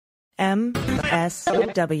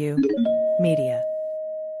MSW Media.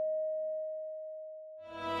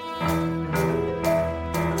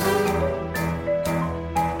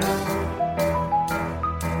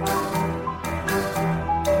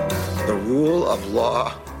 The rule of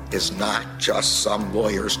law is not just some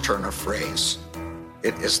lawyer's turn of phrase.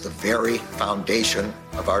 It is the very foundation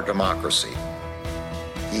of our democracy.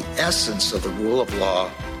 The essence of the rule of law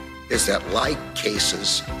is that like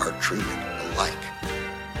cases are treated alike.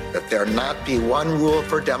 That there not be one rule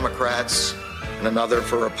for Democrats and another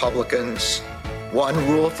for Republicans, one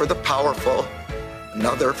rule for the powerful,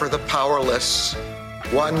 another for the powerless,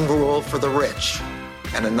 one rule for the rich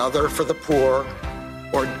and another for the poor,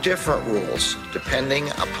 or different rules depending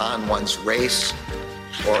upon one's race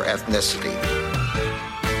or ethnicity.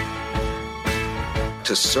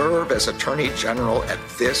 To serve as Attorney General at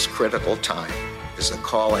this critical time is a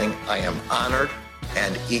calling I am honored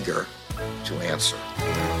and eager to answer.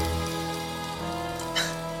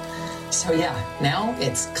 So now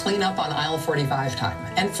it's clean up on aisle 45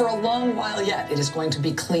 time. And for a long while yet, it is going to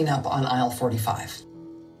be clean up on aisle 45.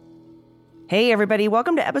 Hey everybody,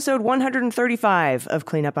 welcome to episode 135 of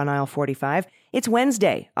Clean Up on Aisle 45. It's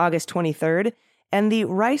Wednesday, August 23rd, and the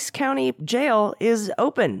Rice County Jail is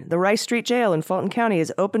open. The Rice Street Jail in Fulton County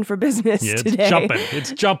is open for business today.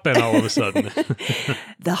 It's jumping all of a sudden.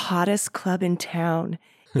 The hottest club in town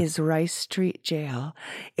is Rice Street Jail.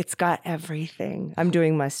 It's got everything. I'm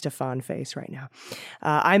doing my Stefan face right now.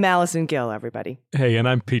 I'm Allison Gill, everybody. Hey, and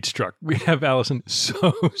I'm Pete Struck. We have, Allison,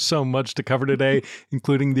 so much to cover today,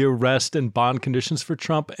 including the arrest and bond conditions for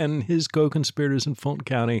Trump and his co-conspirators in Fulton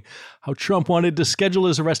County, how Trump wanted to schedule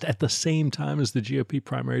his arrest at the same time as the GOP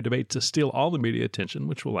primary debate to steal all the media attention,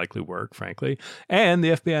 which will likely work, frankly, and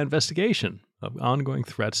the FBI investigation of ongoing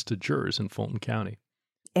threats to jurors in Fulton County.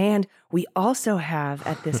 And we also have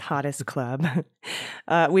at this hottest club,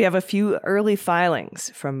 we have a few early filings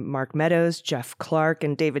from Mark Meadows, Jeff Clark,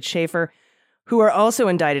 and David Schaefer, who are also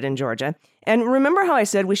indicted in Georgia. And remember how I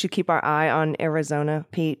said we should keep our eye on Arizona,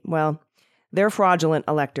 Pete? Well, their fraudulent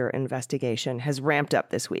elector investigation has ramped up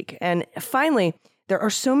this week. And finally, there are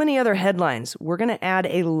so many other headlines. We're going to add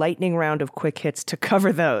a lightning round of quick hits to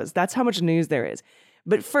cover those. That's how much news there is.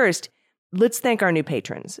 But first, let's thank our new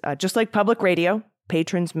patrons. Just like public radio,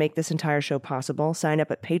 patrons make this entire show possible. Sign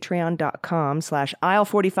up at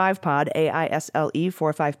patreon.com/aisle45pod,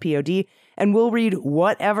 AISLE45POD, and we'll read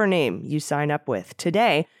whatever name you sign up with.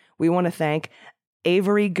 Today, we want to thank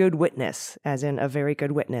Avery Good Witness, as in a very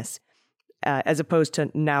good witness, as opposed to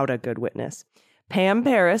Nauta Good Witness. Pam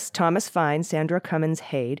Paris, Thomas Fine, Sandra Cummins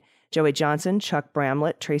Hade, Joey Johnson, Chuck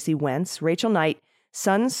Bramlett, Tracy Wentz, Rachel Knight,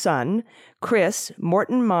 Sun, Chris,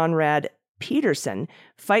 Morton Monrad, Peterson,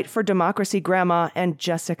 Fight for Democracy Grandma, and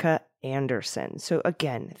Jessica Anderson. So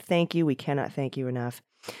again, thank you. We cannot thank you enough.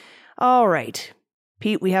 All right,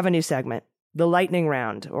 Pete, we have a new segment, the lightning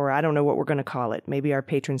round, or I don't know what we're going to call it. Maybe our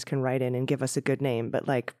patrons can write in and give us a good name, but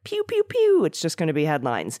like pew, pew, pew, it's just going to be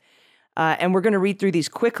headlines. And we're going to read through these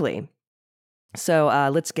quickly. So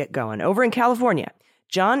let's get going. Over in California,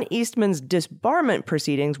 John Eastman's disbarment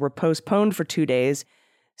proceedings were postponed for 2 days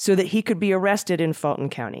so that he could be arrested in Fulton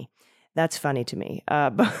County. That's funny to me.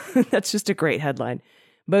 But that's just a great headline.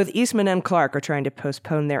 Both Eastman and Clark are trying to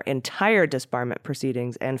postpone their entire disbarment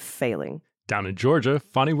proceedings and failing. Down in Georgia,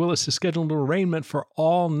 Fani Willis has scheduled an arraignment for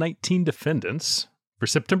all 19 defendants for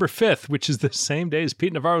September 5th, which is the same day as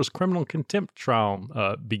Pete Navarro's criminal contempt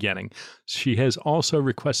trial beginning. She has also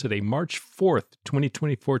requested a March 4th,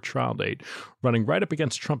 2024 trial date, running right up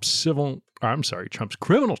against Trump's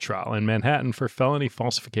criminal trial in Manhattan for felony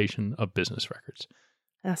falsification of business records.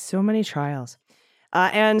 So many trials.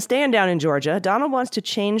 And staying down in Georgia, Donald wants to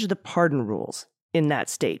change the pardon rules in that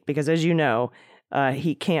state because, as you know,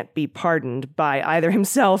 he can't be pardoned by either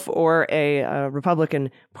himself or a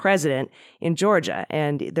Republican president in Georgia.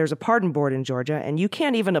 And there's a pardon board in Georgia, and you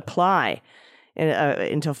can't even apply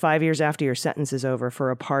until 5 years after your sentence is over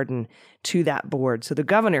for a pardon to that board. So the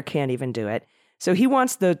governor can't even do it. So he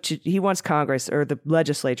wants Congress or the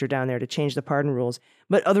legislature down there to change the pardon rules.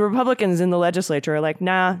 But the Republicans in the legislature are like,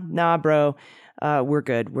 nah, bro, we're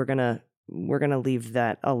good. We're gonna leave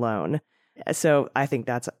that alone. So I think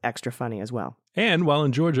that's extra funny as well. And while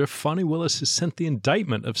in Georgia, Fani Willis has sent the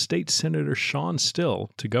indictment of State Senator Sean Still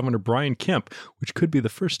to Governor Brian Kemp, which could be the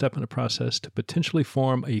first step in a process to potentially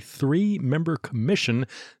form a 3-member commission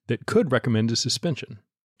that could recommend a suspension.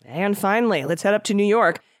 And finally, let's head up to New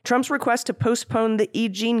York. Trump's request to postpone the E.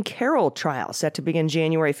 Jean Carroll trial, set to begin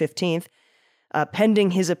January 15th, pending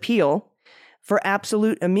his appeal for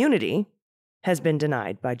absolute immunity, has been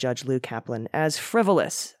denied by Judge Lou Kaplan as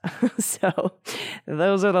frivolous. So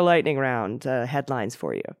those are the lightning round headlines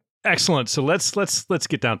for you. Excellent. So let's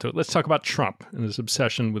get down to it. Let's talk about Trump and his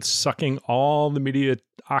obsession with sucking all the media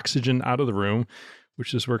oxygen out of the room,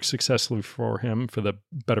 which has worked successfully for him for the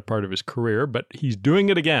better part of his career. But he's doing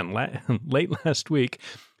it again. Late last week,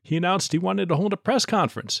 he announced he wanted to hold a press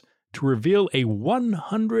conference to reveal a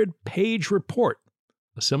 100-page report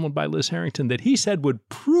assembled by Liz Harrington that he said would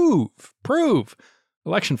prove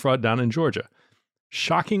election fraud down in Georgia.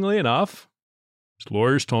 Shockingly enough, his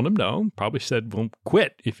lawyers told him no, probably said, well,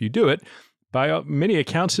 quit if you do it. By many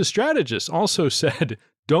accounts, his strategist also said,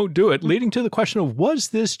 don't do it, leading to the question of, was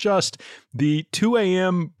this just the 2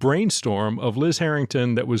 a.m. brainstorm of Liz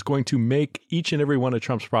Harrington that was going to make each and every one of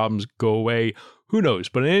Trump's problems go away? Who knows?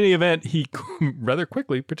 But in any event, he rather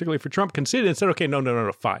quickly, particularly for Trump, conceded and said, okay,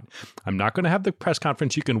 no, fine. I'm not going to have the press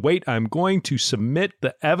conference. You can wait. I'm going to submit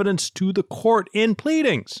the evidence to the court in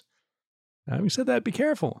pleadings. Now, having said that, be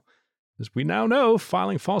careful. As we now know,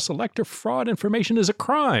 filing false elector fraud information is a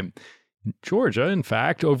crime. In Georgia, in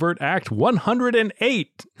fact, Overt Act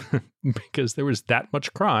 108, because there was that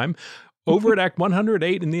much crime. Overt Act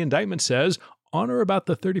 108 in the indictment says, on or about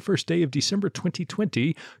the 31st day of December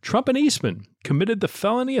 2020, Trump and Eastman committed the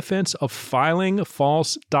felony offense of filing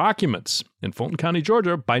false documents in Fulton County,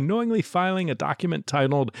 Georgia, by knowingly filing a document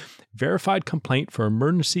titled Verified Complaint for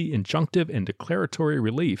Emergency Injunctive and Declaratory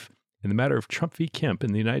Relief in the matter of Trump v. Kemp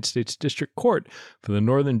in the United States District Court for the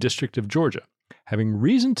Northern District of Georgia, having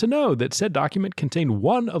reason to know that said document contained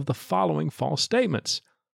one of the following false statements.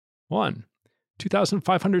 1.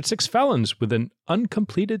 2,506 felons with an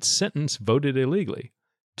uncompleted sentence voted illegally.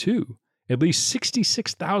 2. At least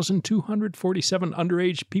 66,247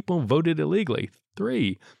 underage people voted illegally.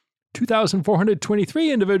 3.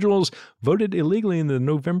 2,423 individuals voted illegally in the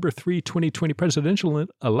November 3, 2020 presidential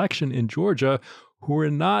election in Georgia who were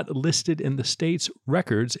not listed in the state's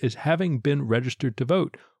records as having been registered to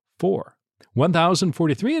vote. 4.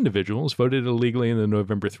 1,043 individuals voted illegally in the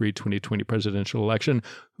November 3, 2020 presidential election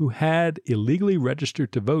who had illegally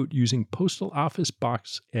registered to vote using postal office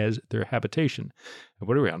box as their habitation. And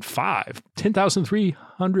what are we on? 5.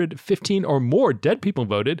 10,315 or more dead people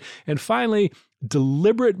voted. And finally,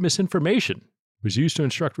 deliberate misinformation was used to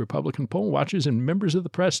instruct Republican poll watchers and members of the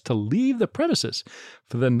press to leave the premises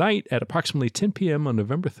for the night at approximately 10 p.m. on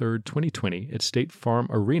November 3rd, 2020 at State Farm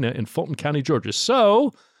Arena in Fulton County, Georgia.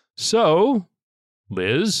 So,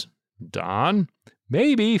 Liz, Don,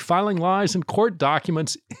 maybe filing lies in court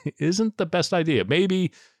documents isn't the best idea.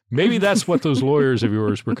 Maybe that's what those lawyers of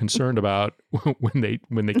yours were concerned about when they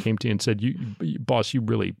came to you and said, boss, you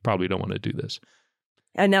really probably don't want to do this.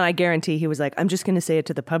 And now I guarantee he was like, I'm just going to say it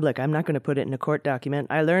to the public. I'm not going to put it in a court document.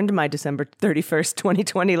 I learned my December 31st,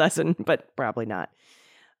 2020 lesson, but probably not.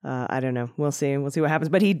 I don't know. We'll see. We'll see what happens.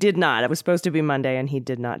 But he did not. It was supposed to be Monday, and he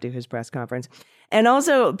did not do his press conference. And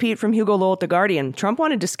also, Pete, from Hugo Lowell at The Guardian, Trump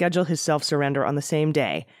wanted to schedule his self-surrender on the same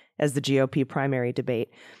day as the GOP primary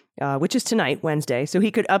debate, which is tonight, Wednesday, so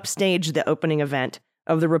he could upstage the opening event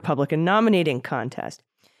of the Republican nominating contest.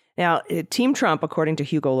 Now, Team Trump, according to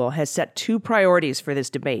Hugo Lowell, has set 2 priorities for this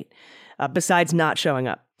debate, besides not showing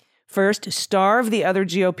up. First, starve the other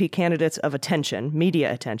GOP candidates of attention,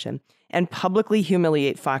 media attention, and publicly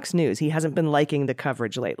humiliate Fox News. He hasn't been liking the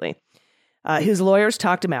coverage lately. His lawyers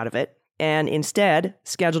talked him out of it, and instead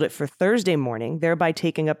scheduled it for Thursday morning, thereby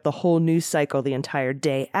taking up the whole news cycle the entire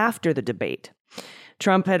day after the debate.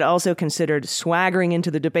 Trump had also considered swaggering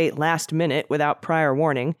into the debate last minute without prior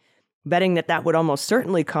warning, betting that would almost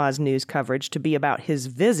certainly cause news coverage to be about his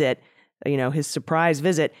visit, his surprise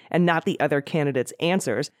visit, and not the other candidates'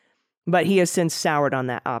 answers. But he has since soured on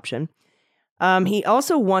that option. He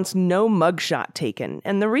also wants no mugshot taken.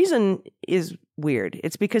 And the reason is weird.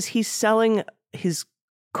 It's because he's selling his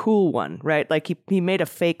cool one, right? Like he made a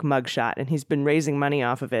fake mugshot and he's been raising money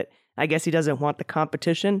off of it. I guess he doesn't want the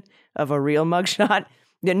competition of a real mugshot.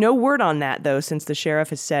 No word on that, though, since the sheriff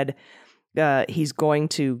has said he's going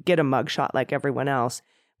to get a mugshot like everyone else.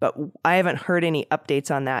 But I haven't heard any updates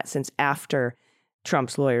on that since after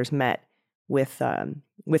Trump's lawyers met with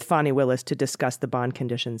Fani Willis to discuss the bond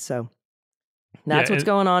conditions. So that's what's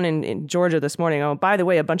going on in Georgia this morning. Oh, by the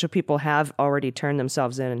way, a bunch of people have already turned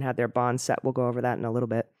themselves in and had their bonds set. We'll go over that in a little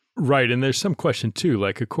bit. Right. And there's some question, too,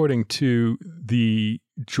 like according to the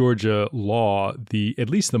Georgia law, at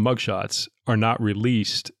least the mugshots are not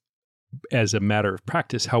released as a matter of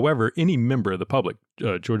practice. However, any member of the public,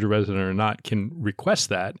 Georgia resident or not, can request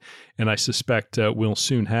that. And I suspect we'll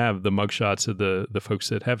soon have the mugshots of the folks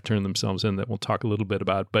that have turned themselves in that we'll talk a little bit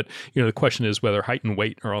about. But, the question is whether height and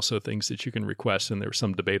weight are also things that you can request. And there was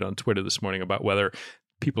some debate on Twitter this morning about whether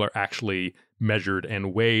people are actually measured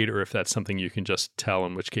and weighed, or if that's something you can just tell,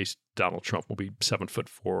 in which case Donald Trump will be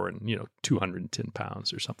 7'4" and 210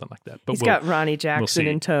 pounds or something like that. But he's got Ronnie Jackson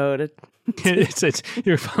in tow.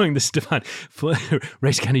 You're following this divine.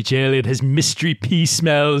 Rice County Jail. It has mystery pea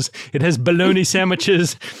smells. It has bologna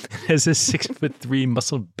sandwiches. It has a 6'3"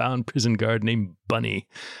 muscle-bound prison guard named Bunny.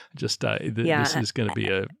 This is going to be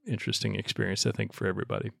an interesting experience, I think, for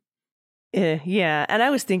everybody. Yeah, and I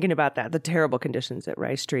was thinking about that, the terrible conditions at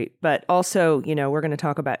Rice Street. But also, we're going to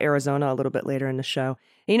talk about Arizona a little bit later in the show.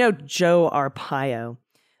 Joe Arpaio,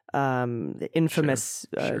 the infamous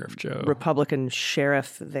Sheriff Joe. Republican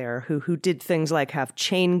sheriff there who did things like have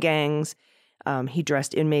chain gangs. He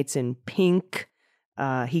dressed inmates in pink.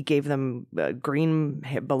 He gave them green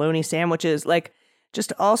bologna sandwiches, like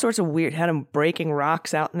just all sorts of weird, had them breaking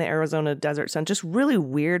rocks out in the Arizona desert sun. Just really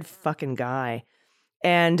weird fucking guy.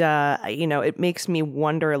 And, it makes me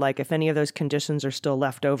wonder, like, if any of those conditions are still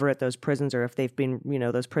left over at those prisons, or if they've been,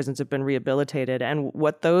 those prisons have been rehabilitated, and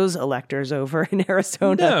what those electors over in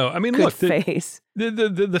Arizona could face.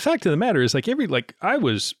 The fact of the matter is, I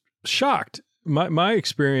was shocked. My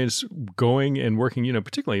experience going and working,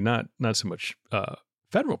 particularly not so much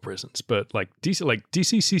federal prisons, but like DC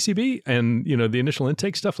CCB and, the initial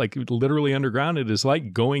intake stuff, like literally underground, it is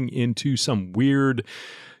like going into some weird,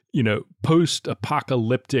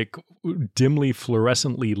 post-apocalyptic, dimly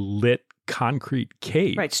fluorescently lit concrete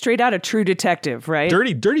cave. Right, straight out of True Detective, right?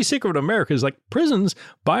 Dirty Secret of America is like prisons,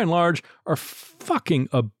 by and large, are fucking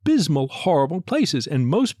abysmal, horrible places. And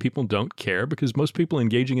most people don't care because most people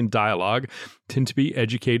engaging in dialogue tend to be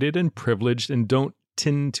educated and privileged and don't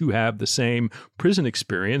tend to have the same prison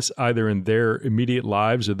experience either in their immediate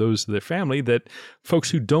lives or those of their family that folks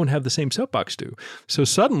who don't have the same soapbox do. So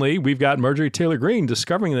suddenly we've got Marjorie Taylor Greene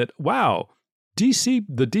discovering that, wow, the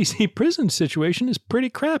DC prison situation is pretty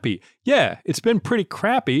crappy. Yeah, it's been pretty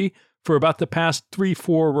crappy for about the past 3,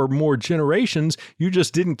 4 or more generations. You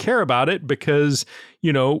just didn't care about it because,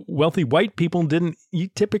 wealthy white people didn't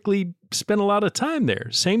typically spend a lot of time there.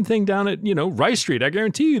 Same thing down at, Rice Street. I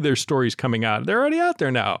guarantee you there's stories coming out. They're already out there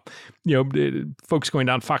now. Folks going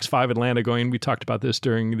down Fox 5 Atlanta we talked about this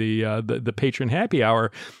during the patron happy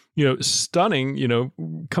hour, stunning,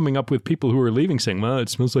 coming up with people who are leaving saying, well, it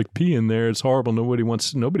smells like pee in there. It's horrible. Nobody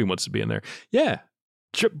wants to be in there. Yeah.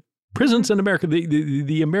 Prisons in America,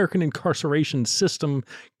 the American incarceration system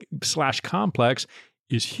 / complex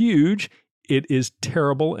is huge. It is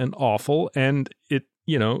terrible and awful, and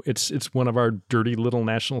it's one of our dirty little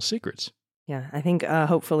national secrets. Yeah, I think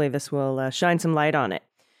hopefully this will shine some light on it,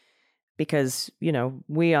 because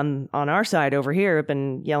we on our side over here have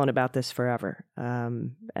been yelling about this forever,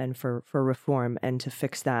 and for reform and to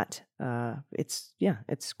fix that.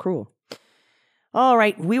 It's cruel. All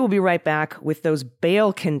right, we will be right back with those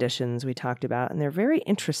bail conditions we talked about, and they're very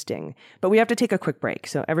interesting. But we have to take a quick break,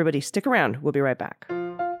 so everybody stick around. We'll be right back.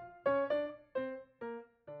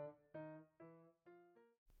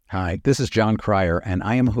 Hi, this is John Cryer, and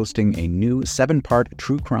I am hosting a new 7-part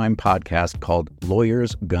true crime podcast called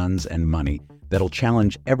Lawyers, Guns, and Money that'll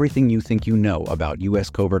challenge everything you think you know about U.S.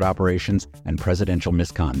 covert operations and presidential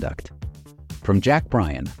misconduct. From Jack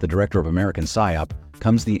Bryan, the director of American PSYOP,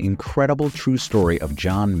 comes the incredible true story of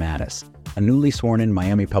John Mattis, a newly sworn-in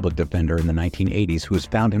Miami public defender in the 1980s who has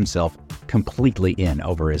found himself completely in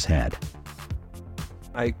over his head.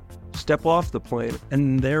 I step off the plane,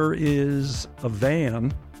 and there is a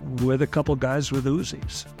van with a couple guys with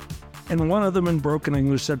Uzis. And one of them in broken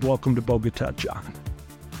English said, "Welcome to Bogota, John."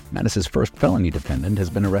 Mattis's first felony defendant has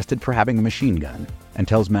been arrested for having a machine gun and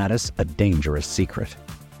tells Mattis a dangerous secret.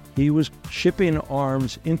 He was shipping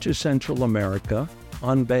arms into Central America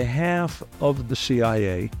on behalf of the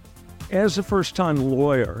CIA. As a first-time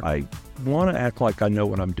lawyer, I want to act like I know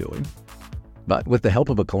what I'm doing. But with the help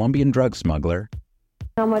of a Colombian drug smuggler...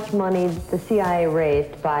 How much money the CIA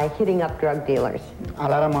raised by hitting up drug dealers? A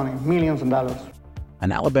lot of money, millions of dollars.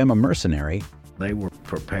 An Alabama mercenary... They were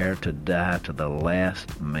prepared to die to the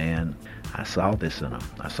last man. I saw this in them.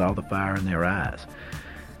 I saw the fire in their eyes.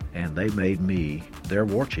 And they made me their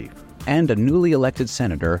war chief. And a newly elected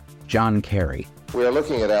senator, John Kerry. We are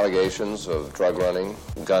looking at allegations of drug running,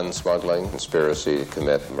 gun smuggling, conspiracy to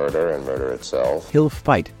commit murder and murder itself. He'll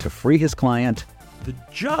fight to free his client. The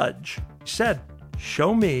judge said,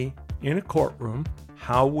 "Show me in a courtroom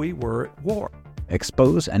how we were at war."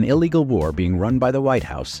 Expose an illegal war being run by the White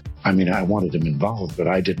House. I mean, I wanted him involved, but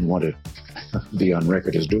I didn't want to be on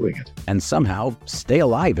record as doing it. And somehow stay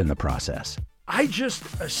alive in the process. I just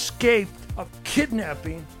escaped a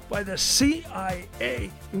kidnapping by the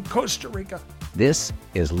CIA in Costa Rica. This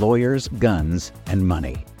is Lawyers, Guns, and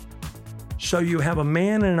Money. So you have a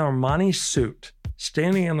man in an Armani suit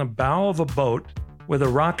standing on the bow of a boat with a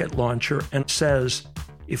rocket launcher and says,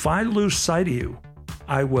 "If I lose sight of you,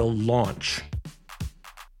 I will launch.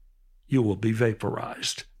 You will be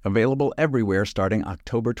vaporized." Available everywhere starting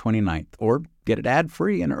October 29th, or get it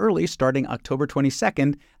ad-free and early starting October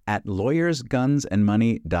 22nd at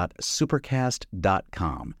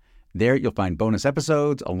lawyersgunsandmoney.supercast.com. There you'll find bonus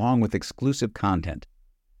episodes along with exclusive content.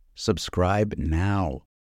 Subscribe now.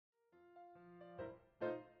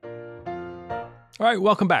 All right,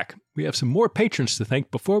 welcome back. We have some more patrons to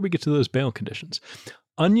thank before we get to those bail conditions.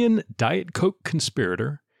 Onion Diet Coke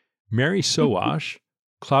Conspirator, Mary Sowash,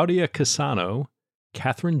 Claudia Casano,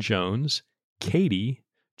 Catherine Jones, Katie,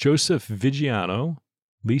 Joseph Vigiano,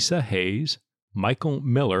 Lisa Hayes, Michael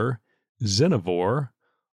Miller, Zenivore,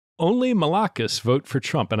 only Malakas vote for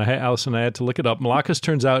Trump. And Allison, I had to look it up. Malakas,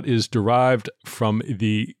 turns out, is derived from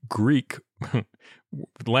the Greek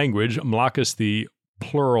language. Malakas, the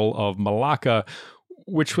plural of Malacca,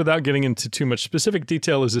 which, without getting into too much specific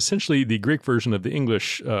detail, is essentially the Greek version of the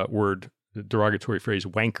English word, the derogatory phrase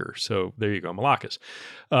wanker. So there you go, Malakas.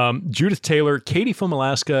 Judith Taylor, Katie from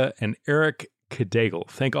Alaska, and Eric Kadagel.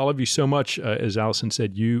 Thank all of you so much. As Allison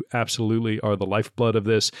said, you absolutely are the lifeblood of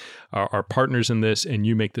this, our partners in this, and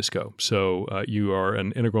you make this go. So you are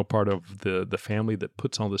an integral part of the family that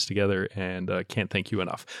puts all this together, and can't thank you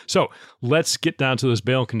enough. So let's get down to those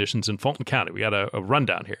bail conditions in Fulton County. We got a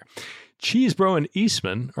rundown here. Cheesebro and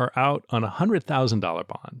Eastman are out on a $100,000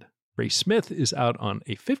 bond. Ray Smith is out on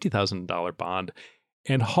a $50,000 bond,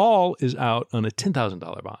 and Hall is out on a $10,000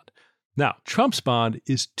 bond. Now, Trump's bond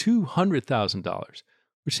is $200,000,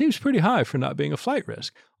 which seems pretty high for not being a flight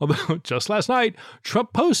risk. Although just last night,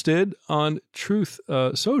 Trump posted on Truth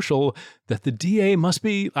Social that the DA must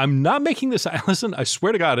be, I'm not making this, listen, I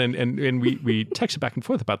swear to God, and we texted back and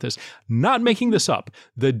forth about this, not making this up.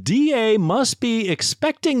 The DA must be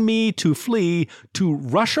expecting me to flee to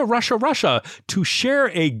Russia, to share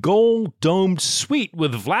a gold-domed suite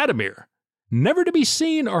with Vladimir, never to be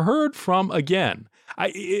seen or heard from again.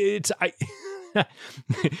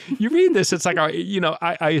 You read this, it's like,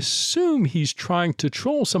 I assume he's trying to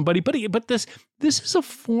troll somebody, but this is a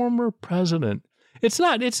former president. It's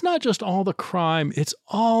not just all the crime, it's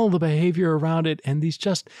all the behavior around it, and these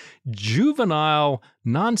just juvenile,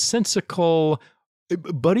 nonsensical,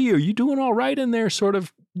 buddy, are you doing all right in there sort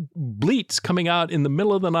of bleats coming out in the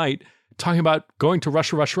middle of the night talking about going to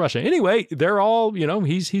Russia. Anyway, they're all,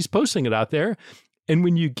 he's posting it out there. And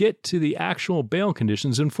when you get to the actual bail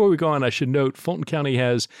conditions, and before we go on, I should note Fulton County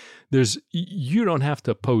you don't have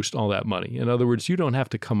to post all that money. In other words, you don't have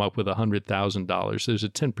to come up with $100,000. There's a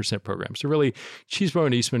 10% program. So really, Cheesebro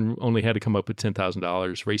and Eastman only had to come up with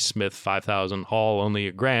 $10,000. Ray Smith, $5,000. Hall, only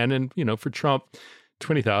 $1,000. And, for Trump,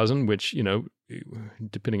 $20,000, which,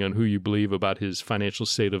 depending on who you believe about his financial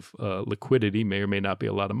state of liquidity, may or may not be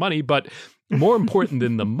a lot of money. But more important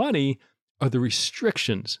than the money are the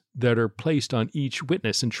restrictions that are placed on each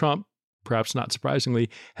witness. And Trump, perhaps not surprisingly,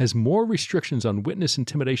 has more restrictions on witness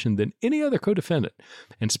intimidation than any other co-defendant.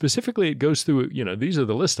 And specifically, it goes through, these are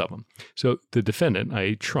the list of them. So the defendant,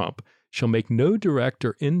 i.e. Trump, shall make no direct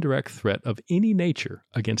or indirect threat of any nature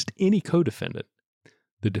against any co-defendant.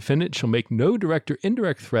 The defendant shall make no direct or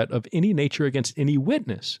indirect threat of any nature against any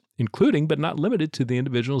witness, including but not limited to the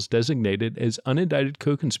individuals designated as unindicted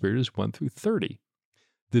co-conspirators 1 through 30.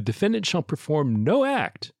 The defendant shall perform no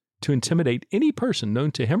act to intimidate any person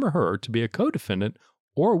known to him or her to be a co-defendant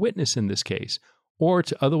or a witness in this case, or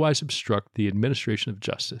to otherwise obstruct the administration of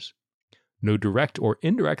justice. No direct or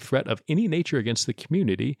indirect threat of any nature against the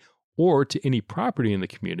community or to any property in the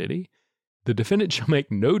community. The defendant shall make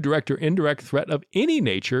no direct or indirect threat of any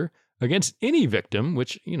nature against any victim,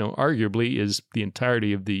 which, arguably is the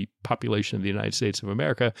entirety of the population of the United States of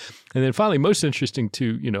America. And then finally, most interesting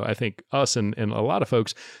to, I think us and a lot of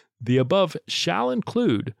folks, the above shall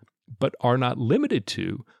include, but are not limited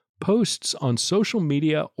to, posts on social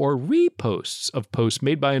media or reposts of posts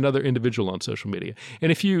made by another individual on social media.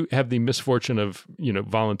 And if you have the misfortune of,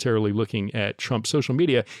 voluntarily looking at Trump's social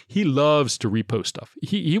media, he loves to repost stuff.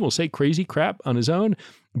 He will say crazy crap on his own,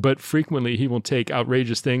 but frequently he will take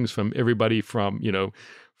outrageous things from everybody from,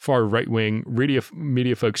 far right-wing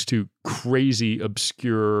media folks to crazy,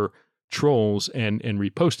 obscure trolls and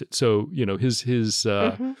repost it. So, his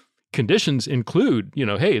conditions include,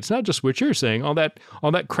 hey, it's not just what you're saying. All that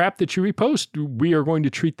crap that you repost, we are going to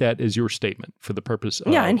treat that as your statement for the purpose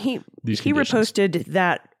of and he reposted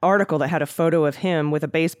that article that had a photo of him with a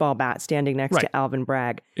baseball bat standing next to Alvin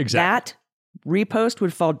Bragg. Exactly. That repost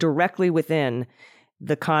would fall directly within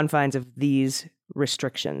the confines of these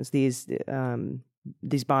restrictions, these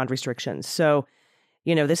bond restrictions. So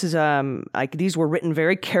This is these were written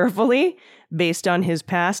very carefully based on his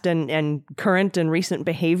past and current and recent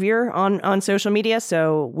behavior on social media.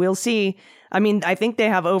 So we'll see. I think they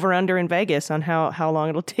have over-under in Vegas on how long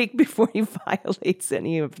it'll take before he violates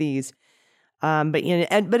any of these. But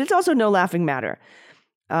it's also no laughing matter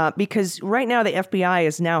because right now the FBI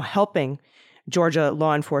is now helping Georgia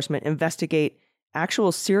law enforcement investigate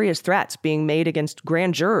actual serious threats being made against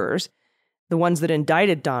grand jurors, the ones that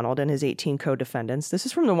indicted Donald and his 18 co-defendants. This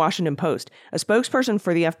is from the Washington Post. A spokesperson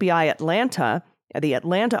for the FBI the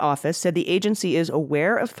Atlanta office, said the agency is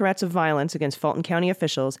aware of threats of violence against Fulton County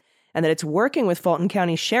officials and that it's working with Fulton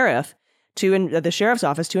County Sheriff the Sheriff's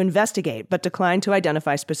Office to investigate, but declined to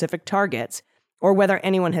identify specific targets or whether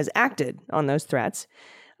anyone has acted on those threats.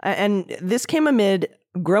 And this came amid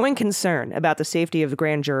growing concern about the safety of the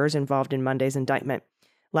grand jurors involved in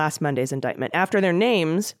last Monday's indictment, after their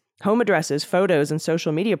names, home addresses, photos, and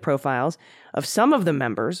social media profiles of some of the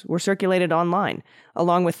members were circulated online,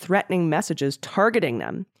 along with threatening messages targeting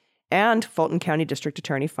them and Fulton County District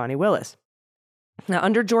Attorney Fani Willis. Now,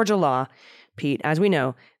 under Georgia law, Pete, as we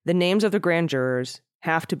know, the names of the grand jurors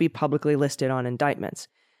have to be publicly listed on indictments.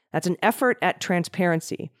 That's an effort at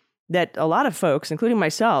transparency that a lot of folks, including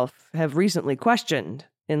myself, have recently questioned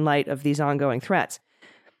in light of these ongoing threats.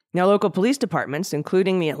 Now, local police departments,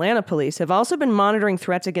 including the Atlanta police, have also been monitoring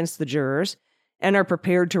threats against the jurors and are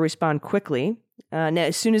prepared to respond quickly. Now,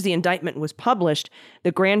 as soon as the indictment was published,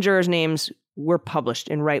 the grand jurors' names were published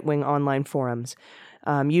in right-wing online forums,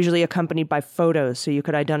 usually accompanied by photos so you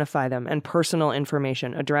could identify them, and personal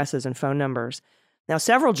information, addresses, and phone numbers. Now,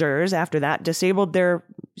 several jurors after that disabled their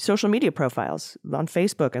social media profiles on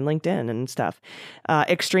Facebook and LinkedIn and stuff.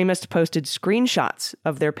 Extremists posted screenshots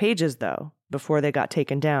of their pages, though, before they got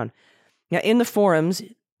taken down. Now, in the forums,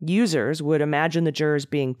 users would imagine the jurors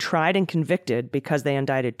being tried and convicted because they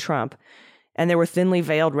indicted Trump, and there were thinly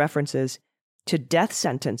veiled references to death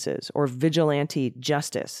sentences or vigilante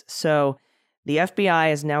justice. So the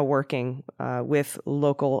FBI is now working with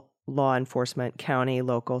local law enforcement, county,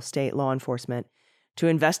 local, state law enforcement, to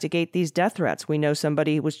investigate these death threats. We know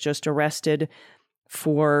somebody was just arrested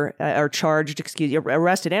arrested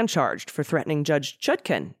and charged for threatening Judge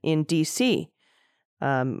Chutkan in D.C.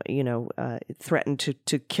 Threatened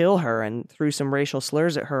to kill her and threw some racial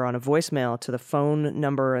slurs at her on a voicemail to the phone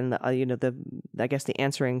number and the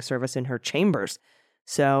answering service in her chambers.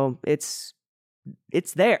 So it's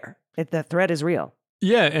there. The threat is real.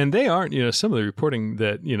 Yeah, and they aren't. Some of the reporting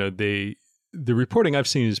that the reporting I've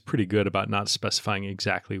seen is pretty good about not specifying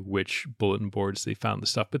exactly which bulletin boards they found the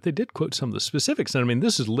stuff, but they did quote some of the specifics. And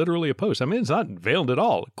this is literally a post. It's not veiled at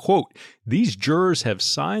all. Quote, "These jurors have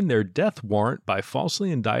signed their death warrant by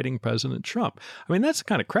falsely indicting President Trump." That's the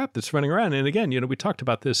kind of crap that's running around. And again, we talked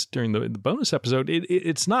about this during the bonus episode.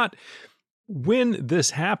 It's not, when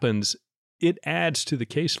this happens, it adds to the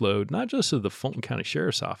caseload, not just of the Fulton County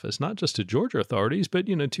Sheriff's Office, not just to Georgia authorities, but,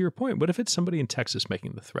 to your point, what if it's somebody in Texas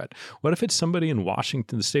making the threat? What if it's somebody in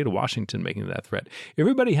Washington, the state of Washington, making that threat?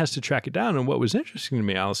 Everybody has to track it down. And what was interesting to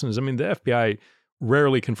me, Allison, is, the FBI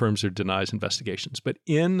rarely confirms or denies investigations. But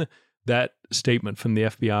in that statement from the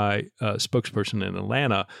FBI spokesperson in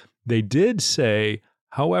Atlanta, they did say,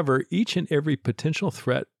 however, each and every potential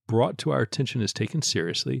threat brought to our attention is taken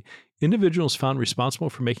seriously. Individuals found responsible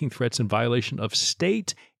for making threats in violation of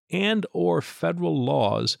state and or federal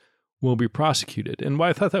laws will be prosecuted. And why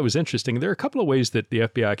I thought that was interesting, there are a couple of ways that the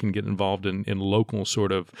FBI can get involved in local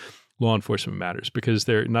sort of law enforcement matters, because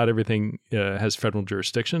not everything has federal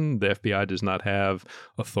jurisdiction. The FBI does not have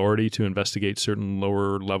authority to investigate certain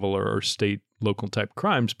lower level or state local type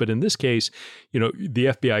crimes. But in this case, the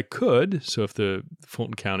FBI could. So if the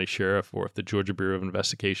Fulton County Sheriff or if the Georgia Bureau of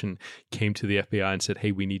Investigation came to the FBI and said,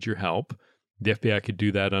 "Hey, we need your help," the FBI could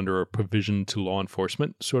do that under a provision to law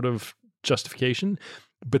enforcement sort of justification.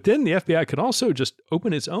 But then the FBI could also just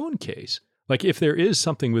open its own case. Like, if there is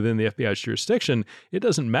something within the FBI's jurisdiction, it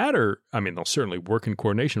doesn't matter. They'll certainly work in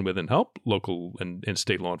coordination with and help local and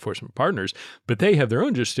state law enforcement partners, but they have their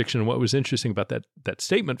own jurisdiction. And what was interesting about that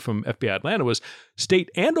statement from FBI Atlanta was state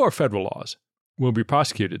and or federal laws will be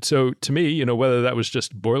prosecuted. So to me, whether that was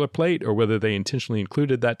just boilerplate or whether they intentionally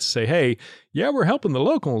included that to say, hey, yeah, we're helping the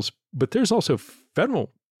locals, but there's also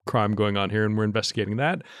federal crime going on here and we're investigating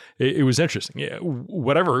that. It was interesting. Yeah,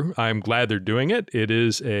 whatever. I'm glad they're doing it. It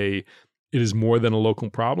is more than a local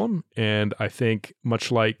problem. And I think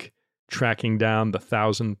much like tracking down the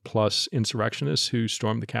 1,000+ insurrectionists who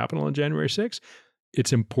stormed the Capitol on January 6th,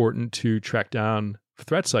 it's important to track down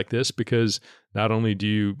threats like this, because not only do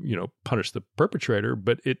you punish the perpetrator,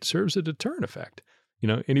 but it serves a deterrent effect.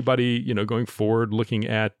 anybody, going forward, looking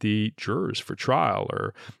at the jurors for trial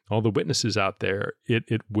or all the witnesses out there,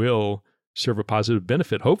 it will serve a positive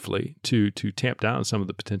benefit, hopefully, to tamp down some of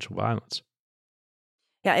the potential violence.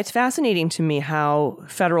 Yeah, it's fascinating to me how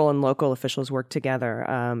federal and local officials work together.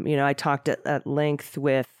 I talked at length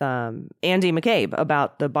with Andy McCabe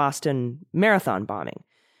about the Boston Marathon bombing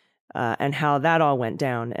and how that all went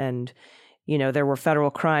down. And, there were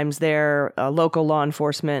federal crimes there, local law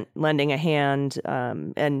enforcement lending a hand.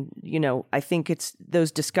 I think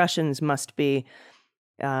those discussions must be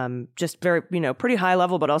just very, pretty high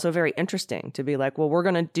level, but also very interesting to be like, well, we're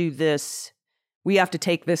going to do this. We have to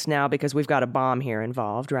take this now because we've got a bomb here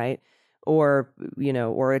involved, right? Or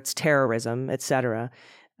it's terrorism, et cetera.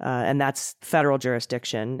 And that's federal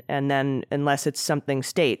jurisdiction. And then unless it's something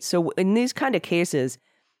state. So in these kind of cases,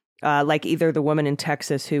 like either the woman in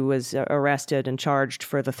Texas who was arrested and charged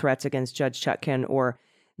for the threats against Judge Chutkan or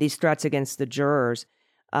these threats against the jurors,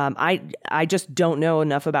 I just don't know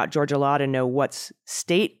enough about Georgia law to know what's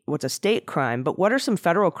a state crime, but what are some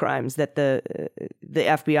federal crimes that the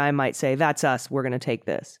FBI might say, that's us, we're going to take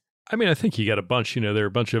this? I mean, I think you got a bunch, there are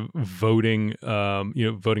a bunch of voting,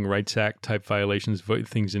 Voting Rights Act type violations,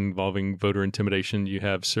 things involving voter intimidation. You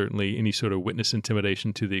have certainly any sort of witness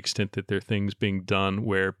intimidation to the extent that there are things being done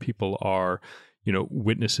where people are,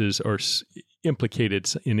 witnesses are implicated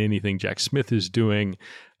in anything Jack Smith is doing.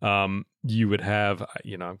 You would have,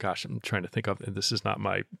 I'm trying to think of, this is not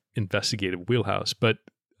my investigative wheelhouse, but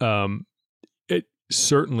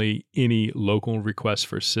certainly any local request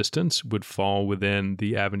for assistance would fall within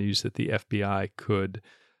the avenues that the FBI could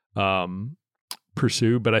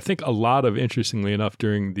pursue. But I think a lot of, interestingly enough,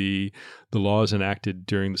 during the laws enacted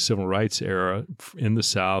during the Civil Rights era in the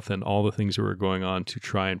South and all the things that were going on to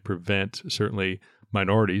try and prevent certainly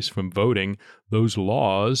minorities from voting, those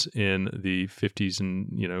laws in the 50s and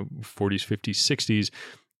 40s, 50s, 60s,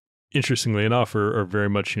 interestingly enough, are very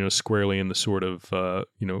much squarely in the sort of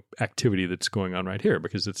activity that's going on right here,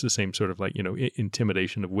 because it's the same sort of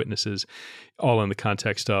intimidation of witnesses, all in the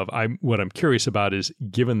context of what I'm curious about is,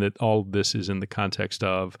 given that all this is in the context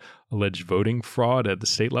of alleged voting fraud at the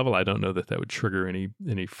state level, I don't know that would trigger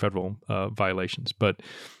any federal violations, but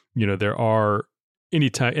there are.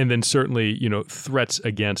 Anytime, and then certainly, threats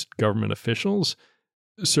against government officials.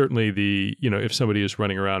 Certainly, if somebody is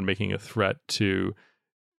running around making a threat to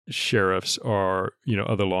sheriffs or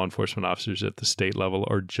other law enforcement officers at the state level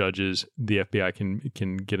or judges, the FBI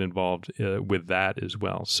can get involved with that as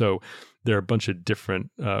well. So there are a bunch of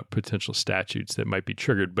different potential statutes that might be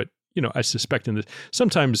triggered. But I suspect in this,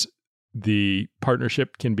 sometimes the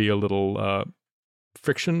partnership can be a little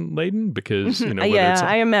friction laden because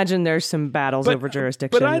I imagine there's some battles over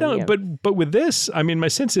jurisdiction. But I don't. But with this, I mean, my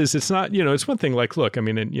sense is it's not. It's one thing. Like, look, I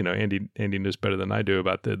mean, and, Andy knows better than I do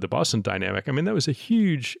about the Boston dynamic. I mean, that was a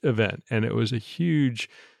huge event, and it was a huge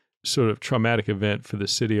sort of traumatic event for the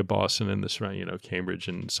city of Boston and the surrounding, Cambridge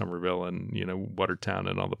and Somerville and Watertown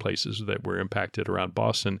and all the places that were impacted around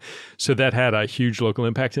Boston. So that had a huge local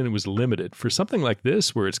impact, and it was limited. For something like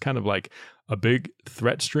this, where it's kind of like a big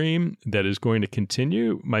threat stream that is going to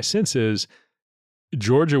continue, my sense is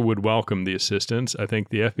Georgia would welcome the assistance. I think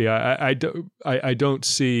the FBI. I don't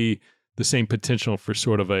see the same potential for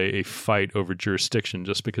sort of a fight over jurisdiction,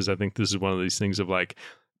 just because I think this is one of these things of like,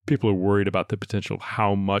 people are worried about the potential of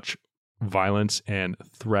how much violence and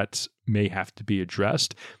threats may have to be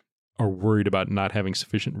addressed, are worried about not having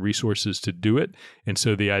sufficient resources to do it. And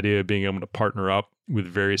so the idea of being able to partner up with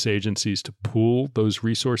various agencies to pool those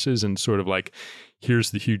resources and sort of like, here's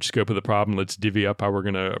the huge scope of the problem, let's divvy up how we're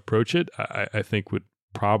going to approach it, I think would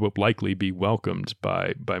likely be welcomed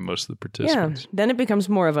by most of the participants. Yeah, then it becomes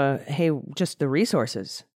more of a, hey, just the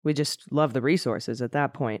resources. We just love the resources at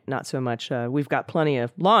that point, not so much we've got plenty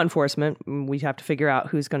of law enforcement. We have to figure out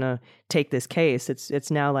who's going to take this case. It's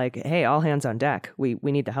now like, hey, all hands on deck. We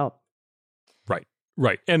need the help.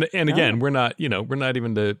 Right. And again, we're not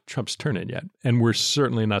even to Trump's turn in yet, and we're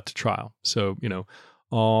certainly not to trial. So,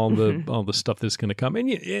 all the stuff that's going to come. And,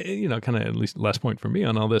 kind of at least last point for me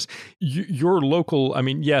on all this, your local, I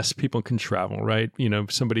mean, yes, people can travel, right?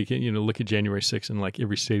 Somebody can, look at January 6th and like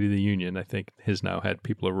every state of the union, I think, has now had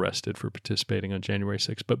people arrested for participating on January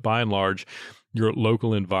 6th. But by and large, your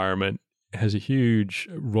local environment has a huge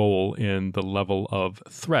role in the level of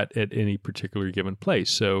threat at any particular given place.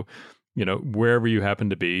 So, wherever you happen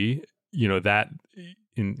to be,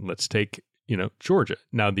 let's take, Georgia.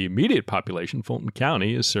 Now, the immediate population, Fulton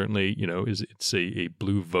County, is certainly, it's a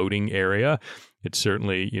blue voting area. It's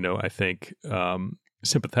certainly, I think,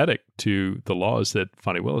 sympathetic to the laws that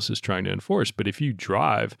Fani Willis is trying to enforce. But if you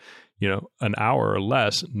drive, an hour or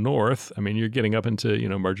less north, I mean, you're getting up into,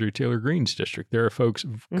 Marjorie Taylor Greene's district. There are folks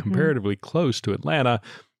comparatively close to Atlanta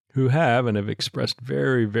who have and have expressed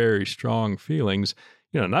very, very strong feelings,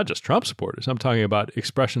 not just Trump supporters. I'm talking about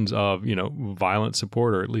expressions of, violent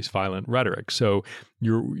support or at least violent rhetoric. So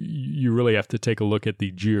you really have to take a look at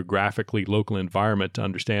the geographically local environment to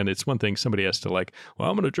understand. It's one thing somebody has to I'm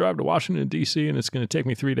going to drive to Washington, D.C. and it's going to take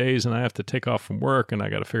me 3 days and I have to take off from work and I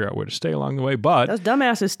got to figure out where to stay along the way. But those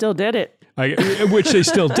dumbasses still did it. Which they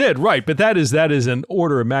still did, right. But that is an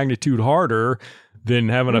order of magnitude harder than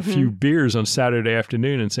having a few beers on Saturday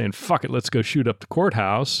afternoon and saying, fuck it, let's go shoot up the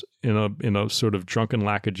courthouse in a sort of drunken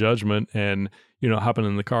lack of judgment and, hopping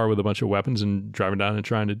in the car with a bunch of weapons and driving down and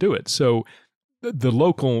trying to do it. So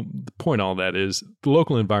the point of all that is the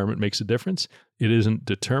local environment makes a difference. It isn't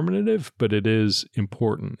determinative, but it is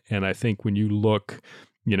important. And I think when you look,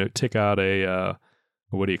 take out a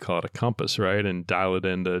compass, right? And dial it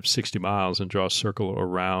into 60 miles and draw a circle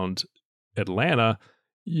around Atlanta,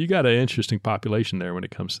 you got an interesting population there when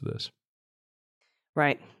it comes to this.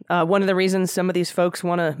 Right. One of the reasons some of these folks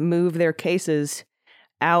want to move their cases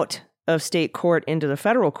out of state court into the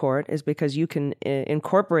federal court is because you can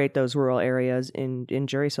incorporate those rural areas in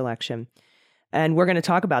jury selection. And we're going to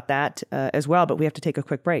talk about that as well, but we have to take a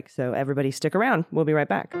quick break. So everybody stick around. We'll be right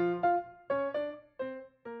back.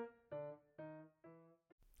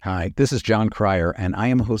 Hi, this is John Cryer, and I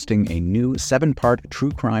am hosting a new 7-part true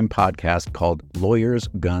crime podcast called Lawyers,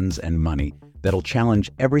 Guns, and Money that'll challenge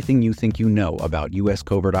everything you think you know about U.S.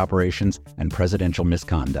 covert operations and presidential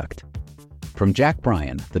misconduct. From Jack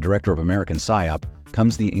Bryan, the director of American PSYOP,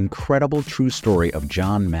 comes the incredible true story of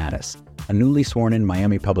John Mattis, a newly sworn-in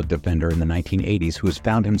Miami public defender in the 1980s who has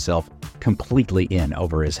found himself completely in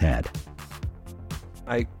over his head.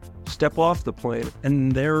 I step off the plane,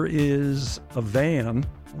 and there is a van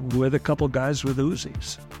with a couple guys with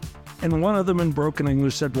Uzis. And one of them in broken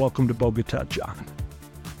English said, "Welcome to Bogota, John."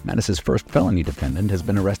 Mattis's first felony defendant has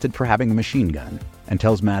been arrested for having a machine gun and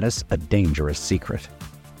tells Mattis a dangerous secret.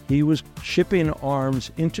 He was shipping arms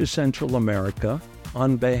into Central America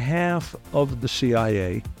on behalf of the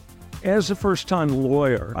CIA. As a first-time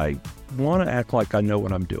lawyer, I want to act like I know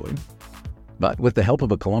what I'm doing. But with the help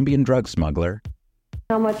of a Colombian drug smuggler,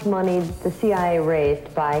 How much money the CIA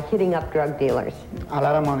raised by hitting up drug dealers? A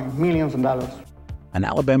lot of money, millions of dollars. an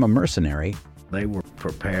Alabama mercenary, They were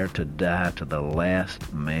prepared to die to the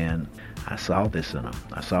last man. I saw this in them.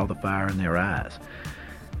 I saw the fire in their eyes.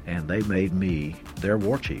 And they made me their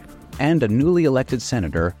war chief. and a newly elected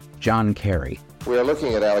Senator, John Kerry. We are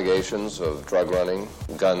looking at allegations of drug running,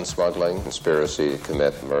 gun smuggling, conspiracy to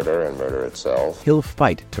commit murder and murder itself. He'll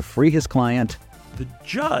fight to free his client. The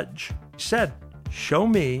judge said, "Show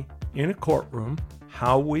me in a courtroom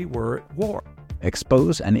how we were at war."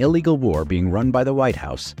 Expose an illegal war being run by the White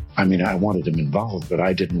House. I mean, I wanted him involved, but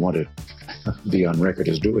I didn't want to be on record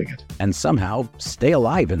as doing it. And somehow stay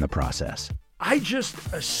alive in the process. I just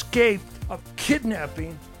escaped a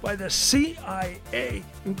kidnapping by the CIA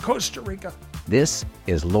in Costa Rica. This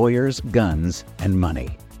is Lawyers, Guns, and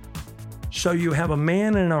Money. So you have a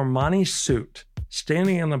man in an Armani suit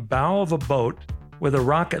standing on the bow of a boat with a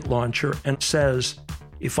rocket launcher and says,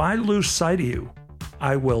 "If I lose sight of you,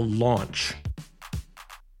 I will launch.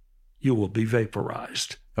 You will be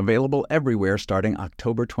vaporized." Available everywhere starting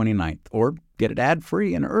October 29th, or get it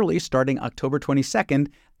ad-free and early starting October 22nd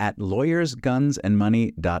at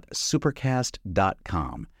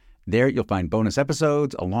lawyersgunsandmoney.supercast.com. There you'll find bonus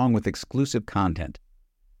episodes along with exclusive content.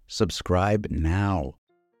 Subscribe now.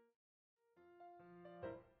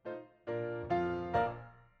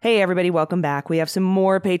 Hey everybody, welcome back. We have some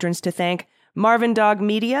more patrons to thank. Marvin Dog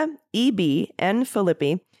Media, EB, and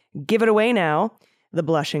Filippi. Give It Away Now, The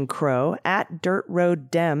Blushing Crow, at Dirt Road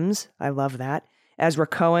Dems, I love that, Ezra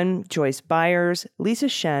Cohen, Joyce Byers, Lisa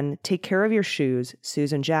Shen, Take Care of Your Shoes,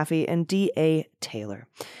 Susan Jaffe, and D.A. Taylor.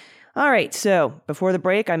 All right, so before the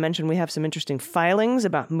break, I mentioned we have some interesting filings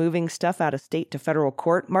about moving stuff out of state to federal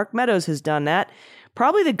court. Mark Meadows has done that.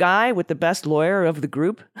 Probably the guy with the best lawyer of the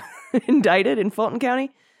group indicted in Fulton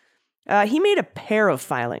County. He made a pair of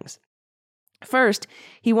filings. First,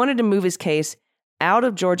 he wanted to move his case out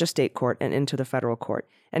of Georgia state court and into the federal court.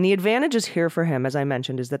 And the advantages here for him, as I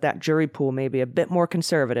mentioned, is that jury pool may be a bit more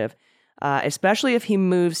conservative, especially if he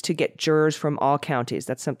moves to get jurors from all counties.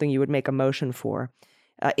 That's something you would make a motion for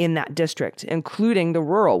in that district, including the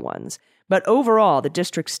rural ones. But overall, the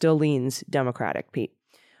district still leans Democratic, Pete.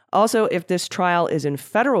 Also, if this trial is in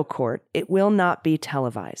federal court, it will not be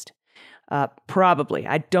televised. Probably.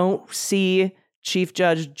 I don't see Chief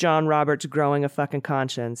Judge John Roberts growing a fucking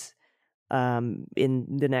conscience in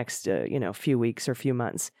the next few weeks or few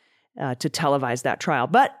months to televise that trial.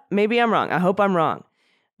 But maybe I'm wrong. I hope I'm wrong.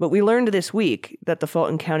 But we learned this week that the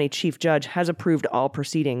Fulton County Chief Judge has approved all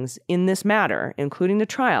proceedings in this matter, including the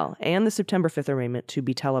trial and the September 5th arraignment, to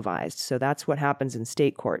be televised. So that's what happens in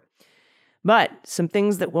state court. But some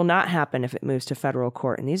things that will not happen if it moves to federal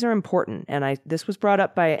court, and these are important. And this was brought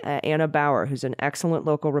up by Anna Bauer, who's an excellent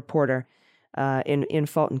local reporter in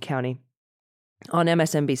Fulton County on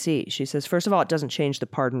MSNBC. She says, first of all, it doesn't change the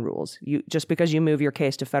pardon rules. Just because you move your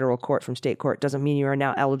case to federal court from state court doesn't mean you are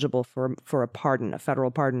now eligible for a pardon, a federal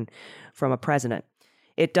pardon from a president.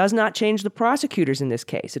 It does not change the prosecutors in this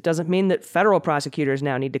case. It doesn't mean that federal prosecutors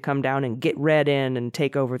now need to come down and get read in and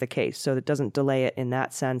take over the case. So it doesn't delay it in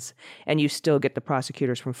that sense. And you still get the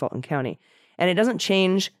prosecutors from Fulton County. And it doesn't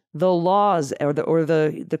change the laws or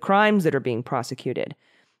the crimes that are being prosecuted.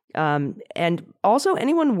 And also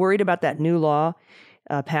anyone worried about that new law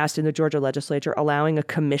passed in the Georgia legislature allowing a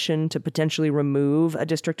commission to potentially remove a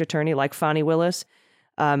district attorney like Fani Willis,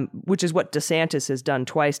 which is what DeSantis has done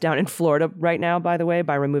twice down in Florida right now, by the way,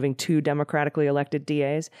 by removing 2 democratically elected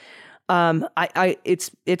DAs.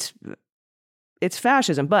 It's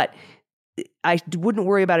fascism, but I wouldn't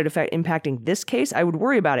worry about it impacting this case. I would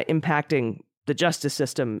worry about it impacting the justice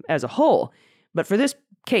system as a whole. But for this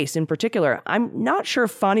case in particular, I'm not sure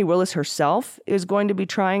Fani Willis herself is going to be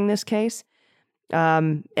trying this case.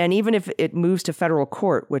 And even if it moves to federal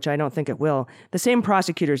court, which I don't think it will, the same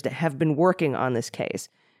prosecutors that have been working on this case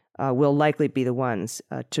will likely be the ones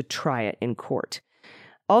to try it in court.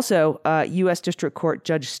 Also, U.S. District Court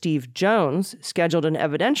Judge Steve Jones scheduled an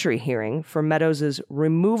evidentiary hearing for Meadows'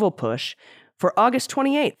 removal push for August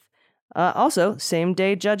 28th. Also, same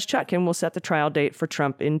day Judge Chutkan will set the trial date for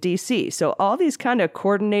Trump in D.C. So all these kind of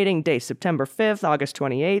coordinating dates, September 5th, August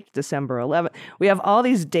 28th, December 11th, we have all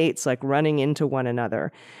these dates like running into one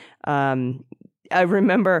another. I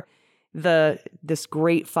remember this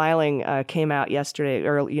great filing came out yesterday,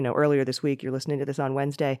 or earlier this week. You're listening to this on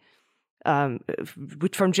Wednesday,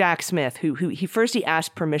 from Jack Smith, who he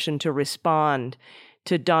asked permission to respond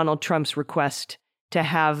to Donald Trump's request to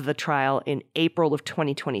have the trial in April of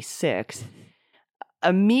 2026.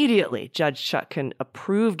 Immediately, Judge Chutkan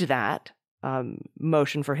approved that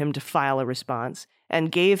motion for him to file a response and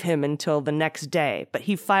gave him until the next day, but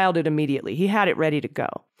he filed it immediately. He had it ready to go.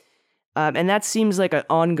 And that seems like an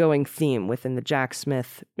ongoing theme within the Jack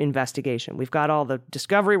Smith investigation. We've got all the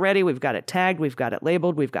discovery ready. We've got it tagged. We've got it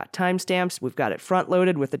labeled. We've got timestamps. We've got it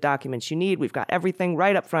front-loaded with the documents you need. We've got everything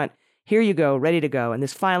right up front. Here you go, ready to go. And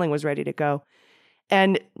this filing was ready to go.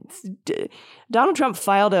 And Donald Trump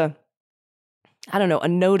filed a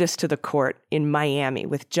notice to the court in Miami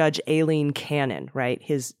with Judge Aileen Cannon, right?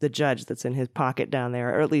 The judge that's in his pocket down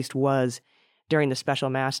there, or at least was during the special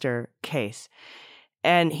master case.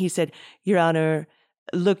 And he said, Your Honor,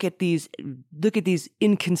 look at these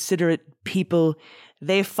inconsiderate people.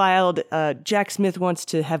 They filed, Jack Smith wants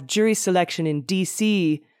to have jury selection in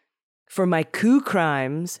D.C. for my coup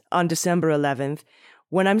crimes on December 11th.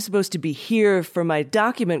 When I'm supposed to be here for my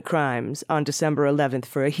document crimes on December 11th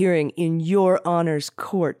for a hearing in your honor's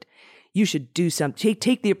court. You should do something,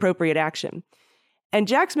 take the appropriate action. And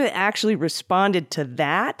Jack Smith actually responded to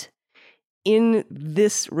that in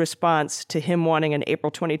this response to him wanting an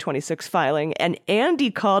April 2026 filing. And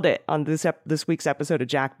Andy called it on this week's episode of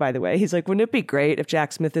Jack, by the way. He's like, wouldn't it be great if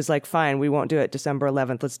Jack Smith is like, fine, we won't do it December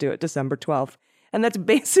 11th, let's do it December 12th. And that's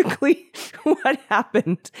basically what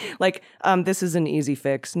happened. Like, this is an easy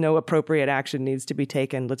fix. No appropriate action needs to be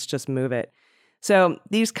taken. Let's just move it. So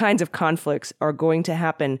these kinds of conflicts are going to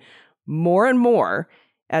happen more and more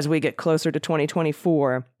as we get closer to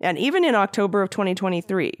 2024, and even in October of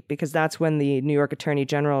 2023, because that's when the New York Attorney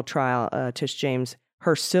General trial, Tish James,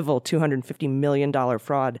 her civil $250 million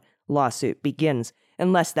fraud lawsuit begins,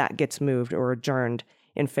 unless that gets moved or adjourned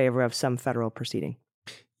in favor of some federal proceeding.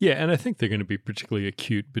 Yeah, and I think they're going to be particularly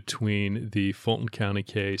acute between the Fulton County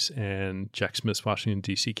case and Jack Smith's Washington,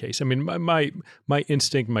 D.C. case. I mean, my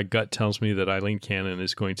instinct, my gut tells me that Aileen Cannon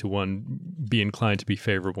is going to, be inclined to be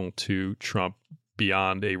favorable to Trump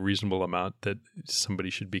beyond a reasonable amount that somebody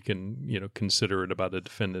should be considerate about a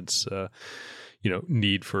defendant's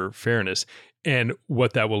need for fairness. And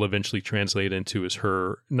what that will eventually translate into is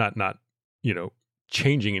her not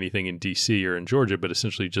changing anything in D.C. or in Georgia, but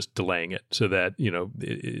essentially just delaying it so that,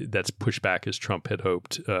 that's pushed back as Trump had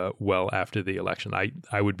hoped well after the election.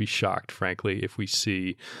 I would be shocked, frankly, if we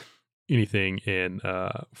see anything in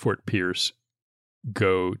Fort Pierce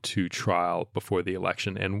go to trial before the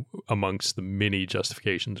election. And amongst the many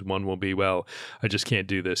justifications, one will be, well, I just can't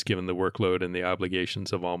do this given the workload and the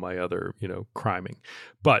obligations of all my other, criming.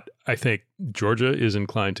 But I think Georgia is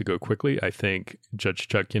inclined to go quickly. I think Judge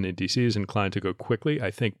Chutkan in D.C. is inclined to go quickly.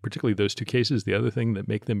 I think particularly those two cases, the other thing that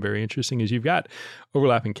make them very interesting is you've got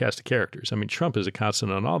overlapping cast of characters. I mean, Trump is a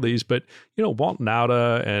constant on all these, but, Walt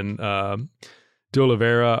Nauta and De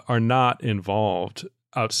Oliveira are not involved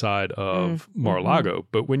outside of Mar-a-Lago.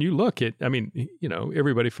 But when you look at,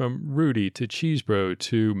 everybody from Rudy to Chesebro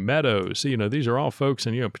to Meadows, these are all folks.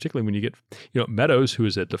 And, particularly when you get, Meadows, who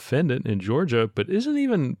is a defendant in Georgia, but isn't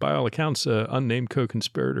even by all accounts an unnamed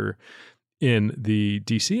co-conspirator in the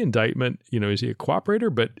D.C. indictment, is he a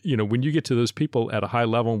cooperator? But, when you get to those people at a high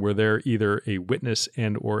level where they're either a witness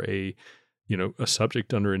and or a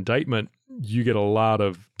subject under indictment, you get a lot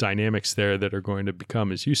of dynamics there that are going to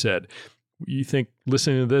become, as you said, you think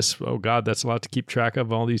listening to this, oh God, that's a lot to keep track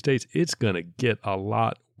of, all these dates. It's going to get a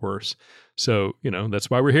lot worse. So, that's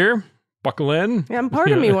why we're here. Buckle in. Yeah, and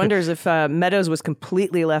part of me wonders if Meadows was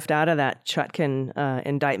completely left out of that Chutkan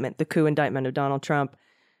indictment, the coup indictment of Donald Trump.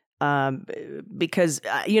 Because,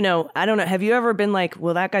 I don't know. Have you ever been like,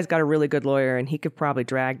 well, that guy's got a really good lawyer and he could probably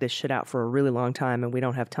drag this shit out for a really long time and we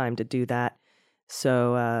don't have time to do that.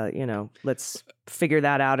 So, let's figure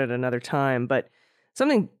that out at another time. But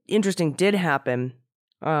something interesting did happen,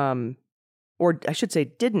 or I should say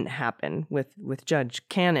didn't happen with Judge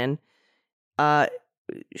Cannon.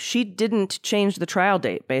 She didn't change the trial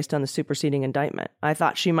date based on the superseding indictment. I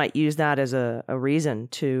thought she might use that as a reason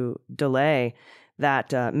to delay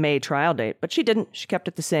that May trial date, but she didn't. She kept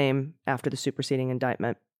it the same after the superseding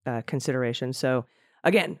indictment consideration. So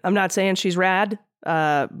again, I'm not saying she's rad,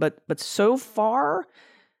 but so far,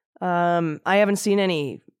 I haven't seen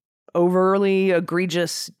any overly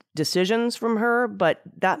egregious decisions from her, but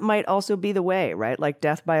that might also be the way, right? Like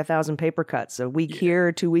death by 1,000 paper cuts, a week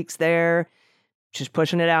here, 2 weeks there, just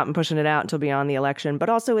pushing it out until beyond the election. But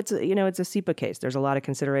also it's it's a SIPA case. There's a lot of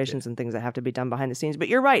considerations and things that have to be done behind the scenes. But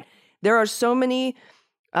you're right. There are so many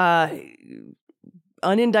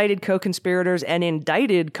unindicted co-conspirators and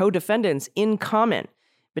indicted co-defendants in common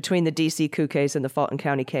between the D.C. coup case and the Fulton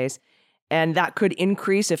County case. And that could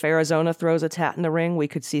increase if Arizona throws its hat in the ring. We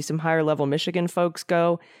could see some higher level Michigan folks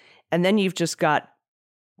go. And then you've just got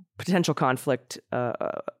potential conflict,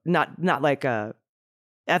 not like a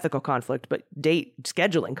ethical conflict, but date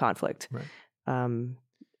scheduling conflict. Right.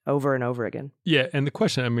 Over and over again. Yeah, and the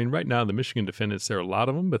question, right now the Michigan defendants, there are a lot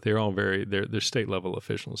of them, but they're all they're state level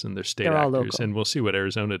officials and they're state actors, and we'll see what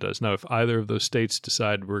Arizona does. Now, if either of those states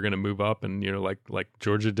decide we're going to move up, and like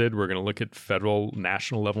Georgia did, we're going to look at federal,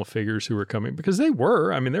 national level figures who are coming, because there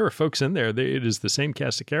were folks in there. It is the same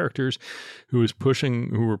cast of characters who were pushing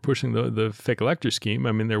the fake elector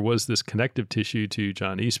scheme. There was this connective tissue to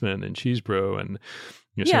John Eastman and Chesebro and.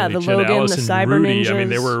 The Logan, Alice, the Cyber Rudy.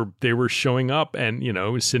 Ninjas. They were showing up, and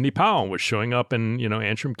Sidney Powell was showing up in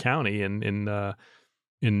Antrim County in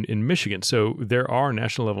Michigan. So there are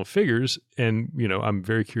national level figures, and I'm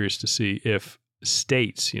very curious to see if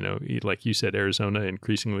states, like you said, Arizona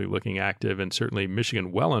increasingly looking active, and certainly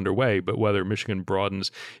Michigan well underway. But whether Michigan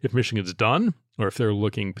broadens, if Michigan's done, or if they're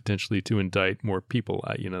looking potentially to indict more people,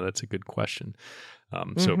 that's a good question.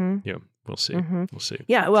 We'll see. Mm-hmm. We'll see.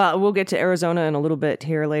 Yeah, well, we'll get to Arizona in a little bit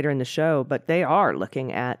here later in the show, but they are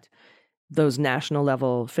looking at those national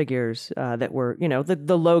level figures that were,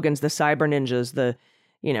 the Logans, the Cyber Ninjas, the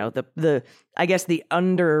I guess the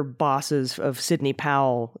under bosses of Sidney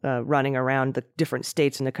Powell running around the different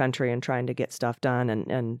states in the country and trying to get stuff done,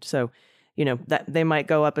 and so that they might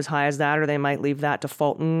go up as high as that, or they might leave that to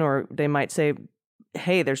Fulton, or they might say,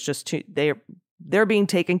 hey, there's just too they're being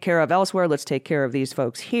taken care of elsewhere. Let's take care of these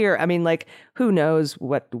folks here. Who knows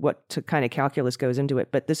what kind of calculus goes into it?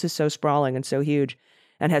 But this is so sprawling and so huge,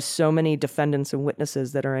 and has so many defendants and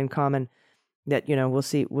witnesses that are in common that we'll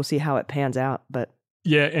see how it pans out. But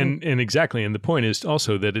yeah, and exactly. And the point is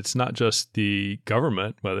also that it's not just the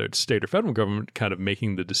government, whether it's state or federal government, kind of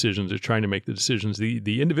making the decisions or trying to make the decisions.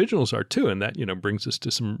 The individuals are too, and that brings us to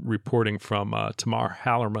some reporting from Tamar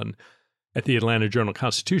Hallerman at the Atlanta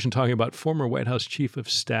Journal-Constitution, talking about former White House Chief of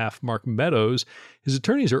Staff Mark Meadows. His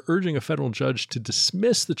attorneys are urging a federal judge to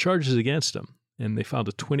dismiss the charges against him, and they filed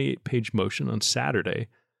a 28-page motion on Saturday,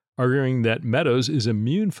 arguing that Meadows is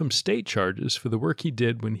immune from state charges for the work he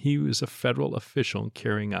did when he was a federal official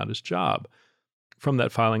carrying out his job. From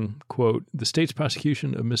that filing, quote, "The state's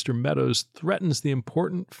prosecution of Mr. Meadows threatens the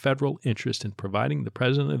important federal interest in providing the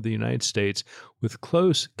President of the United States with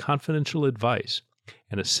close, confidential advice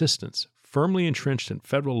and assistance firmly entrenched in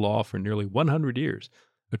federal law for nearly 100 years,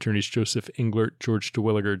 Attorneys Joseph Englert, George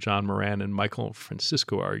Terwilliger, John Moran, and Michael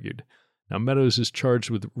Francisco argued. Now, Meadows is charged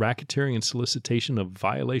with racketeering and solicitation of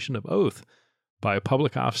violation of oath by a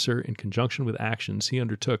public officer in conjunction with actions he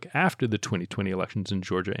undertook after the 2020 elections in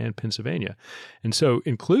Georgia and Pennsylvania. And so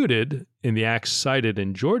included in the acts cited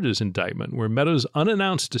in Georgia's indictment were Meadows'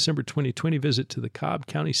 unannounced December 2020 visit to the Cobb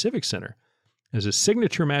County Civic Center as a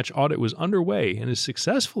signature match audit was underway and his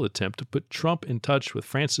successful attempt to put Trump in touch with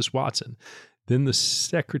Francis Watson, then the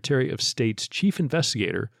Secretary of State's chief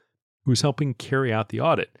investigator who was helping carry out the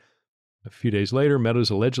audit. A few days later,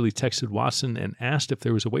 Meadows allegedly texted Watson and asked if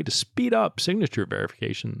there was a way to speed up signature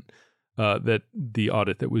verification that the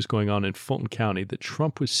audit that was going on in Fulton County that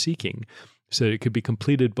Trump was seeking so that it could be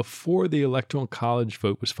completed before the Electoral College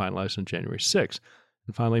vote was finalized on January 6th.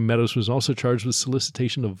 And finally, Meadows was also charged with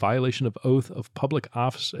solicitation of violation of oath of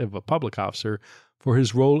a public officer for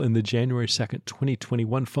his role in the January 2nd,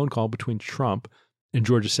 2021 phone call between Trump and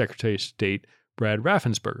Georgia Secretary of State Brad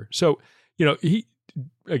Raffensperger. So, he,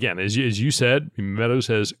 again, as you said, Meadows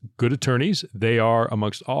has good attorneys. They are,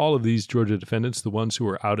 amongst all of these Georgia defendants, the ones who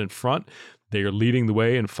are out in front. They are leading the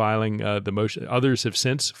way and filing the motion. Others have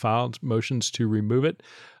since filed motions to remove it.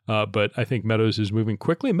 But I think Meadows is moving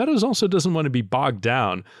quickly. Meadows also doesn't want to be bogged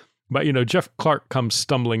down. But, Jeff Clark comes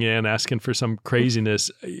stumbling in asking for some craziness.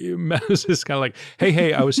 Meadows is kind of like,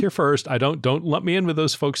 hey, I was here first. Don't let me in with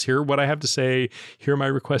those folks. Hear what I have to say. Hear my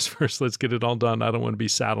request first. Let's get it all done. I don't want to be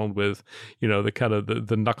saddled with, the kind of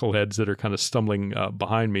the knuckleheads that are kind of stumbling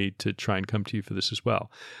behind me to try and come to you for this as well.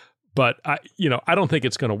 But I don't think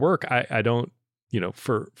it's going to work. I don't,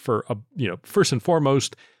 first and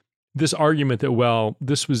foremost, this argument that,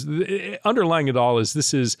 this was underlying it all is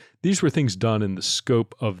these were things done in the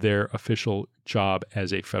scope of their official job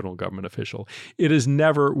as a federal government official. It is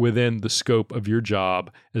never within the scope of your job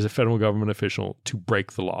as a federal government official to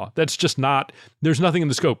break the law. That's just not, there's nothing in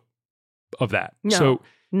the scope of that. No. So,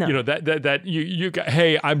 No. that you got,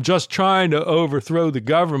 hey, I'm just trying to overthrow the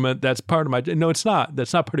government. That's part of my, no, it's not.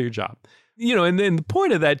 That's not part of your job. And the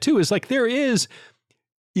point of that too is like there is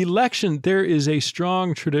a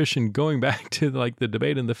strong tradition going back to like the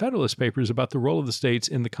debate in the Federalist Papers about the role of the states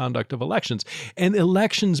in the conduct of elections. And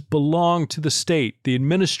elections belong to the state. The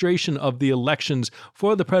administration of the elections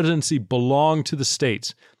for the presidency belong to the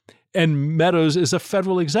states. And Meadows is a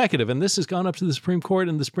federal executive, and this has gone up to the Supreme Court,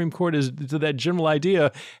 and the Supreme Court is to that general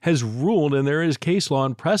idea has ruled, and there is case law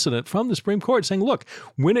and precedent from the Supreme Court saying, look,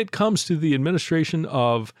 when it comes to the administration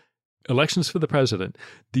of elections for the president,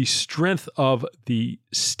 the strength of the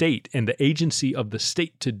state and the agency of the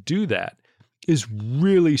state to do that is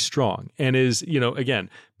really strong and is, again,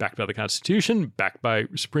 backed by the Constitution, backed by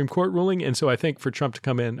Supreme Court ruling. And so I think for Trump to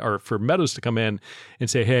come in or for Meadows to come in and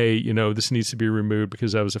say, hey, this needs to be removed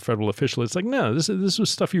because I was a federal official. It's like, no, this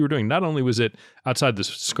was stuff you were doing. Not only was it outside the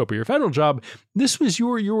scope of your federal job, this was you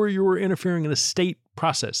were interfering in a state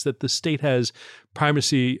process that the state has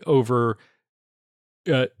primacy over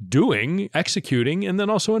executing, and then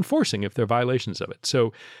also enforcing if there are violations of it.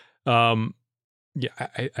 So,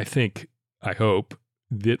 I hope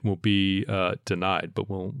that will be denied, but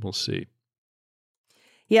we'll see.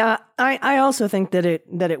 Yeah, I also think that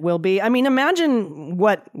it will be. I mean, imagine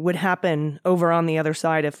what would happen over on the other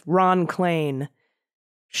side if Ron Klain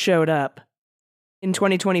showed up in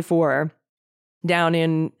 2024 down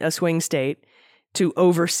in a swing state to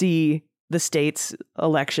oversee the state's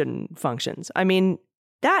election functions. I mean,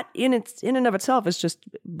 that in and of itself is just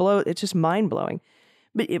it's just mind blowing.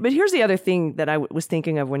 But here's the other thing that I was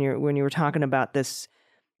thinking of when you were talking about this,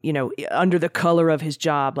 under the color of his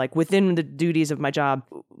job, like within the duties of my job.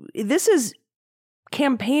 This is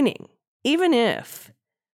campaigning. Even if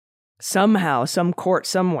somehow some court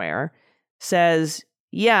somewhere says,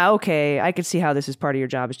 yeah, okay, I could see how this is part of your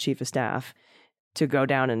job as chief of staff to go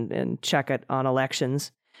down and check it on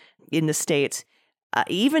elections in the states.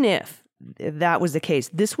 Even if that was the case,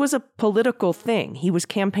 this was a political thing. He was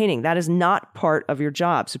campaigning. That is not part of your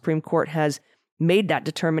job. Supreme Court has made that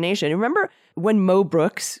determination. Remember when Mo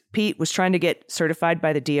Brooks, Pete, was trying to get certified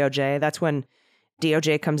by the DOJ? That's when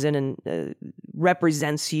DOJ comes in and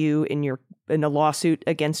represents you in a lawsuit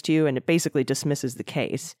against you, and it basically dismisses the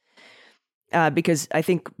case. Because I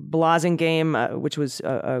think Blasingame, which was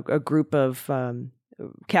a group of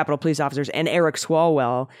Capitol Police officers, and Eric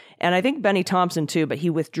Swalwell, and I think Benny Thompson too, but he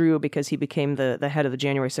withdrew because he became the head of the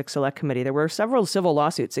January 6th Select Committee. There were several civil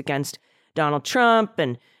lawsuits against Donald Trump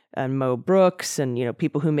and Mo Brooks and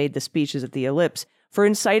people who made the speeches at the Ellipse for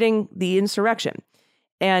inciting the insurrection.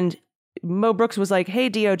 And Mo Brooks was like, hey,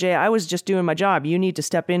 DOJ, I was just doing my job. You need to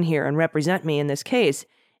step in here and represent me in this case.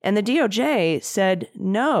 And the DOJ said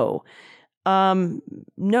no.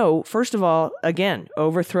 No, first of all, again,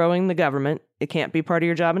 overthrowing the government. It can't be part of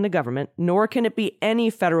your job in the government, nor can it be any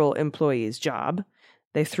federal employee's job.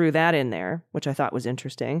 They threw that in there, which I thought was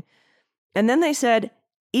interesting. And then they said,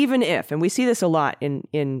 even if, and we see this a lot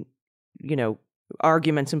in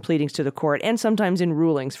arguments and pleadings to the court, and sometimes in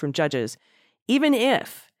rulings from judges, even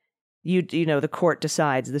if this court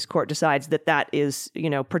decides that is,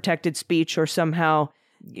 protected speech or somehow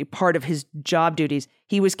part of his job duties,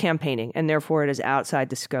 he was campaigning, and therefore it is outside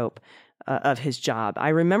the scope of his job. I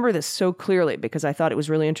remember this so clearly because I thought it was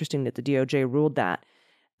really interesting that the DOJ ruled that.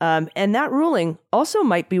 And that ruling also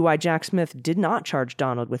might be why Jack Smith did not charge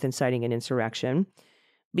Donald with inciting an insurrection,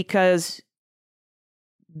 because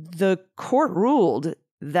the court ruled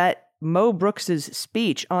that Mo Brooks's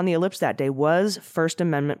speech on the ellipse that day was First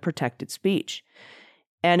Amendment protected speech.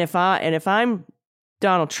 And if I'm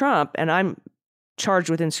Donald Trump and I'm charged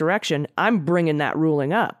with insurrection, I'm bringing that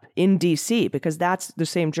ruling up in D.C. because that's the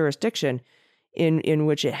same jurisdiction in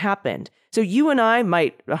which it happened. So you and I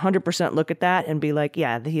might 100% look at that and be like,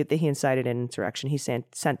 yeah, he incited an insurrection. He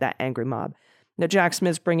sent that angry mob. Now, Jack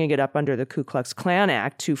Smith's bringing it up under the Ku Klux Klan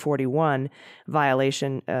Act 241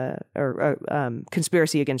 violation or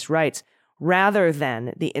conspiracy against rights rather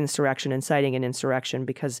than the insurrection, inciting an insurrection,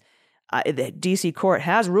 because the D.C. court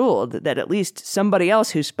has ruled that at least somebody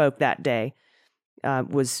else who spoke that day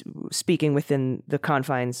was speaking within the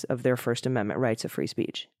confines of their First Amendment rights of free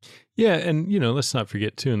speech. Yeah, and, let's not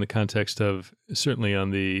forget, too, in the context of, certainly on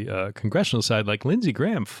the congressional side, like Lindsey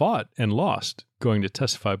Graham fought and lost going to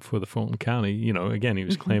testify before the Fulton County. Again, he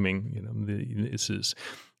was claiming,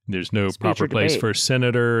 there's no proper place for a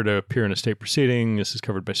senator to appear in a state proceeding. This is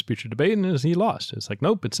covered by speech or debate, and he lost. It's like,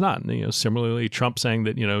 nope, it's not. And, similarly, Trump saying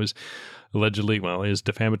that, his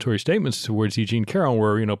defamatory statements towards Eugene Carroll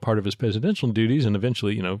were, part of his presidential duties. And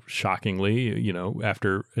eventually, shockingly,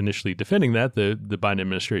 after initially defending that, the Biden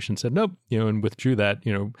administration said, nope, and withdrew that,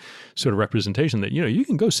 sort of representation that, you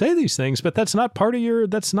can go say these things, but that's not part of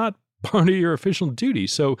your official duty.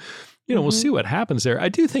 So, we'll see what happens there. I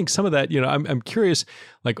do think some of that, I'm curious,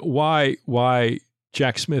 like why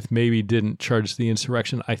Jack Smith maybe didn't charge the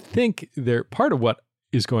insurrection. I think part of what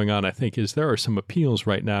is going on, I think, is there are some appeals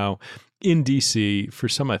right now in D.C. for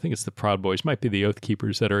some, I think it's the Proud Boys, might be the Oath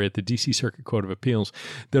Keepers that are at the D.C. Circuit Court of Appeals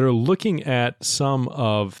that are looking at some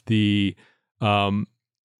of the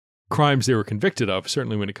crimes they were convicted of,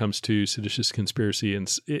 certainly when it comes to seditious conspiracy.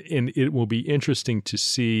 And it will be interesting to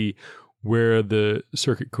see where the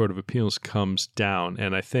Circuit Court of Appeals comes down.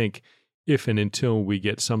 And I think if and until we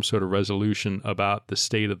get some sort of resolution about the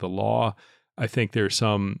state of the law, I think there are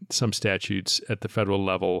some statutes at the federal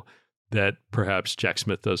level that perhaps Jack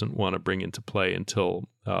Smith doesn't want to bring into play until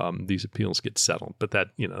these appeals get settled. But that,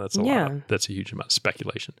 that's a huge amount of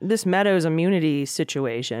speculation. This Meadows immunity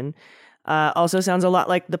situation also sounds a lot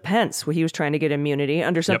like the Pence, where he was trying to get immunity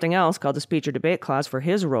under something else called the speech or debate clause for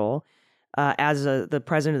his role as the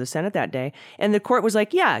president of the Senate that day. And the court was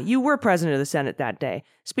like, yeah, you were president of the Senate that day.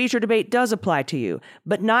 Speech or debate does apply to you,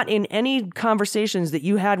 but not in any conversations that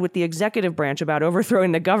you had with the executive branch about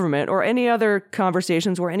overthrowing the government or any other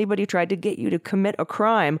conversations where anybody tried to get you to commit a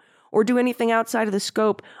crime or do anything outside of the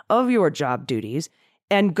scope of your job duties.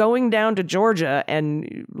 And going down to Georgia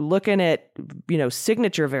and looking at,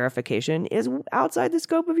 signature verification is outside the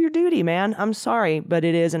scope of your duty, man. I'm sorry, but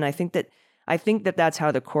it is. And I think that that's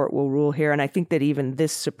how the court will rule here. And I think that even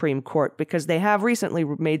this Supreme Court, because they have recently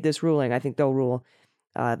made this ruling, I think they'll rule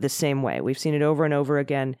the same way. We've seen it over and over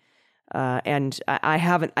again. And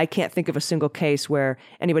I can't think of a single case where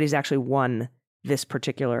anybody's actually won this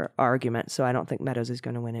particular argument. So I don't think Meadows is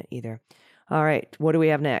going to win it either. All right. What do we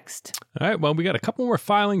have next? All right. Well, we got a couple more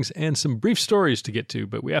filings and some brief stories to get to,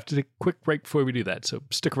 but we have to take a quick break before we do that. So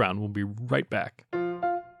stick around. We'll be right back.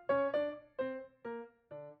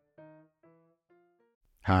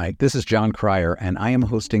 Hi, this is John Cryer, and I am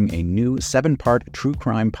hosting a new 7-part true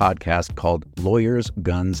crime podcast called Lawyers,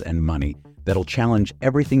 Guns, and Money that'll challenge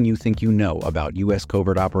everything you think you know about U.S.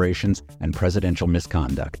 covert operations and presidential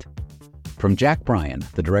misconduct. From Jack Bryan,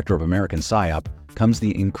 the director of American PSYOP, comes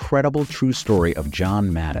the incredible true story of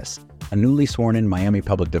John Mattis, a newly sworn-in Miami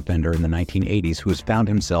public defender in the 1980s who has found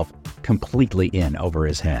himself completely in over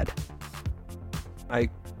his head. I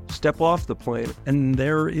step off the plane, and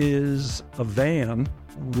there is a van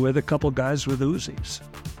with a couple guys with Uzis.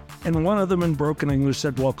 And one of them in broken English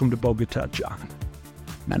said, "Welcome to Bogota, John."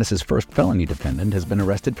 Mattis's first felony defendant has been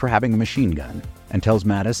arrested for having a machine gun and tells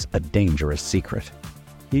Mattis a dangerous secret.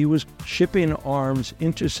 He was shipping arms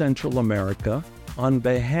into Central America on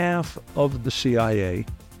behalf of the CIA.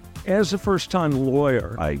 As a first-time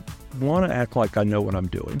lawyer, I want to act like I know what I'm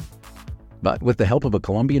doing. But with the help of a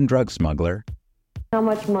Colombian drug smuggler, How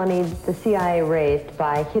much money the CIA raised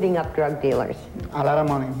by hitting up drug dealers? A lot of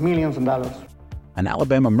money, millions of dollars. an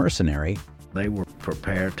Alabama mercenary, They were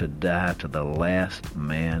prepared to die to the last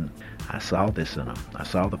man. I saw this in them. I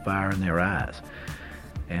saw the fire in their eyes.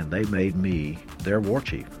 And they made me their war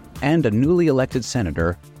chief. and a newly elected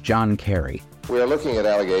Senator, John Kerry. We are looking at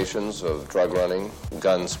allegations of drug running,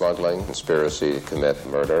 gun smuggling, conspiracy to commit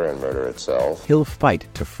murder and murder itself. He'll fight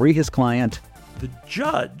to free his client. The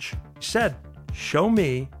judge said, show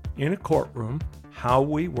me in a courtroom how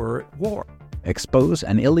we were at war. Expose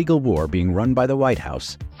an illegal war being run by the White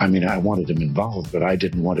House. I mean, I wanted him involved, but I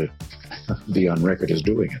didn't want to be on record as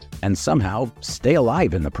doing it. And somehow stay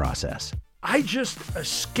alive in the process. I just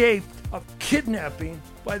escaped a kidnapping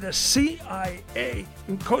by the CIA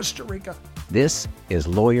in Costa Rica. This is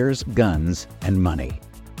Lawyers, Guns, and Money.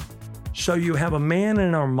 So you have a man in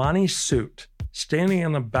an Armani suit standing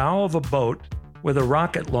on the bow of a boat with a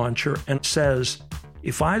rocket launcher and says,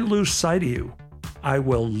 if I lose sight of you, I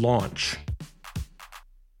will launch.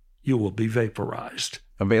 You will be vaporized.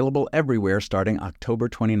 Available everywhere starting October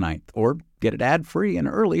 29th, or get it ad-free and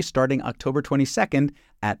early starting October 22nd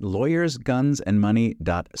at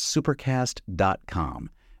lawyersgunsandmoney.supercast.com.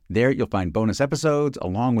 There you'll find bonus episodes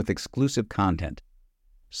along with exclusive content.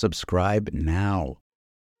 Subscribe now.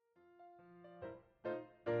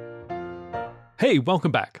 Hey,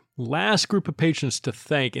 welcome back. Last group of patrons to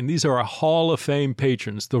thank, and these are our Hall of Fame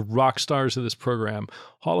patrons, the rock stars of this program.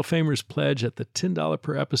 Hall of Famers pledge at the $10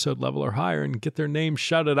 per episode level or higher and get their names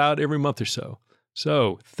shouted out every month or so.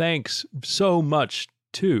 So, thanks so much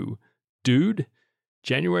to Dude,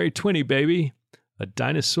 January 20, baby, A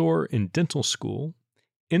Dinosaur in Dental School,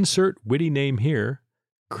 Insert Witty Name Here,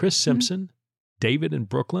 Chris Simpson, David in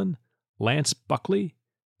Brooklyn, Lance Buckley,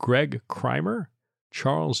 Greg Kreimer,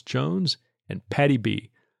 Charles Jones, and Patty B.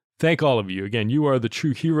 Thank all of you. Again, you are the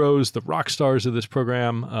true heroes, the rock stars of this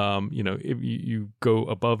program. You go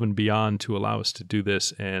above and beyond to allow us to do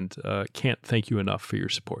this, and can't thank you enough for your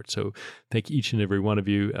support. So thank each and every one of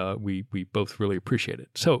you. We both really appreciate it.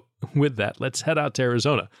 So with that, let's head out to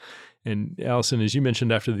Arizona. And Allison, as you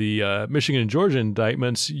mentioned after the Michigan and Georgia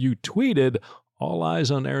indictments, you tweeted, "All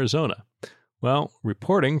eyes on Arizona." Well,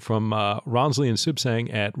 reporting from Ronsley and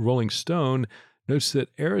Subsang at Rolling Stone notes that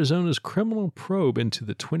Arizona's criminal probe into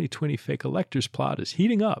the 2020 fake electors plot is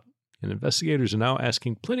heating up, and investigators are now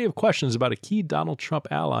asking plenty of questions about a key Donald Trump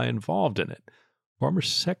ally involved in it, former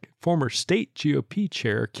state GOP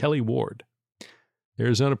chair Kelly Ward. The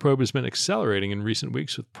Arizona probe has been accelerating in recent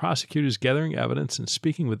weeks, with prosecutors gathering evidence and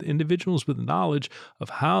speaking with individuals with knowledge of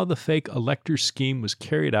how the fake elector scheme was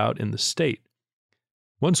carried out in the state.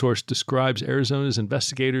 One source describes Arizona's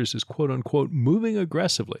investigators as quote-unquote moving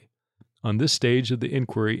aggressively on this stage of the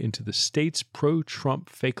inquiry into the state's pro-Trump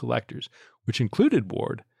fake electors, which included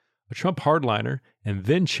Ward, a Trump hardliner and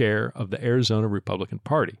then chair of the Arizona Republican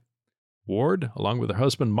Party. Ward, along with her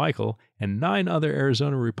husband Michael and 9 other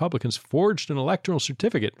Arizona Republicans, forged an electoral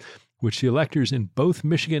certificate, which the electors in both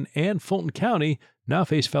Michigan and Fulton County now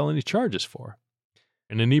face felony charges for.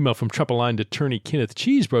 In an email from Trump-aligned attorney Kenneth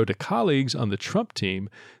Chesebro to colleagues on the Trump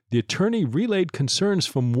team, the attorney relayed concerns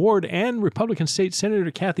from Ward and Republican State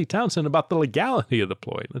Senator Kathy Townsend about the legality of the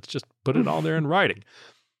ploy. Let's just put it all there in writing.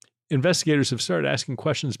 Investigators have started asking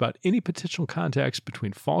questions about any potential contacts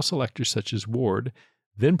between false electors such as Ward,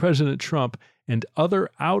 then President Trump, and other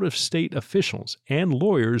out-of-state officials and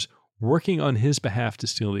lawyers working on his behalf to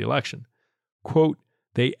steal the election. Quote,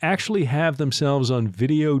 "They actually have themselves on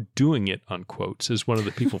video doing it," unquote, says one of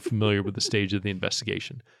the people familiar with the stage of the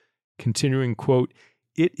investigation. Continuing, quote,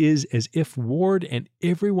 "It is as if Ward and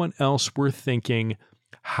everyone else were thinking,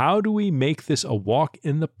 how do we make this a walk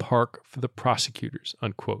in the park for the prosecutors,"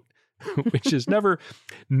 unquote. Which is never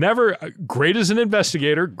great as an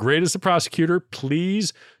investigator, great as a prosecutor.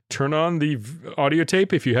 Please turn on the audio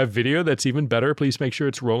tape. If you have video, that's even better. Please make sure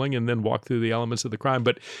it's rolling and then walk through the elements of the crime.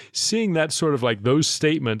 But seeing that sort of like those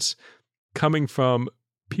statements coming from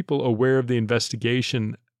people aware of the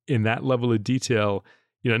investigation in that level of detail,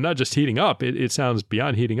 not just heating up, it sounds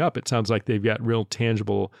beyond heating up. It sounds like they've got real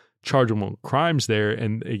tangible, chargeable crimes there.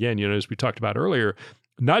 And again, as we talked about earlier,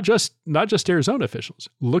 not just Arizona officials,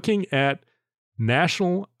 looking at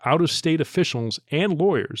national out-of-state officials and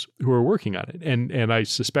lawyers who are working on it. And I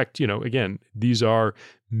suspect, again, these are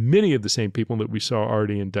many of the same people that we saw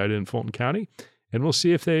already indicted in Fulton County. And we'll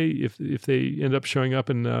see if they end up showing up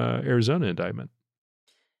in Arizona indictment.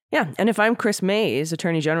 Yeah, and if I'm Chris Mays,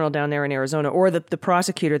 Attorney General down there in Arizona, or the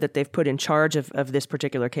prosecutor that they've put in charge of this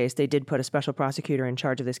particular case, they did put a special prosecutor in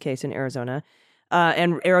charge of this case in Arizona,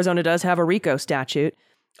 and Arizona does have a RICO statute,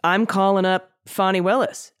 I'm calling up Fani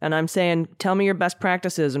Willis and I'm saying, tell me your best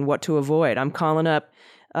practices and what to avoid. I'm calling up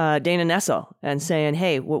Dana Nessel and saying,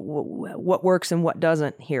 hey, what works and what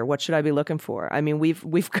doesn't here? What should I be looking for? I mean,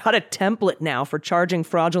 we've got a template now for charging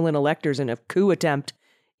fraudulent electors in a coup attempt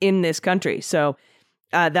in this country. So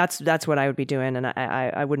that's what I would be doing, and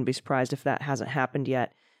I wouldn't be surprised if that hasn't happened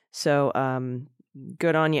yet. So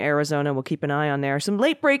good on you, Arizona. We'll keep an eye on there. Some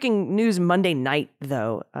late-breaking news Monday night,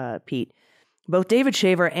 though, Pete. Both David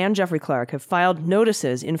Shaver and Jeffrey Clark have filed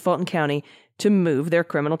notices in Fulton County to move their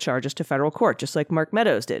criminal charges to federal court, just like Mark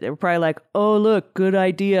Meadows did. They were probably like, oh, look, good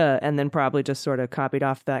idea, and then probably just sort of copied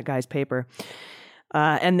off that guy's paper.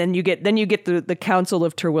 And then you get the Council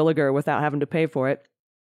of Terwilliger without having to pay for it.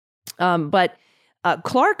 But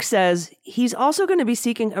Clark says he's also going to be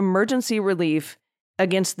seeking emergency relief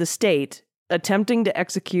against the state attempting to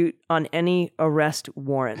execute on any arrest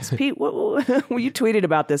warrants. Pete, you tweeted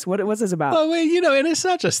about this. What was this about? Well, and it's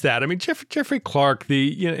not just that. I mean, Jeffrey Clark,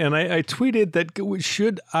 and I tweeted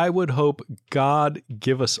that I would hope God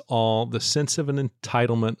give us all the sense of an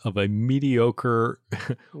entitlement of a mediocre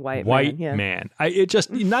white man. It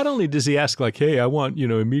just, not only does he ask like, hey, I want,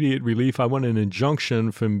 immediate relief. I want an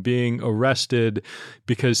injunction from being arrested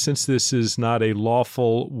because since this is not a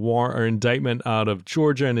lawful warrant or indictment out of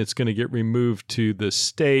Georgia and it's going to get removed to the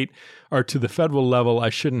state or to the federal level, I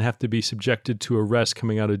shouldn't have to be subjected to arrest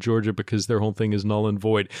coming out of Georgia because their whole thing is null and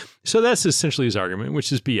void. So that's essentially his argument,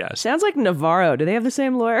 which is BS. Sounds like Navarro. Do they have the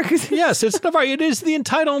same lawyer? Yes, it's Navarro. It is the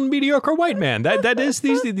entitled mediocre white man. That is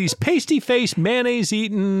these pasty-faced,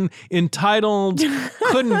 mayonnaise-eating, entitled,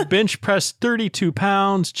 couldn't bench press 32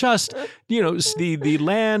 pounds, just, the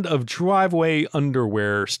land of driveway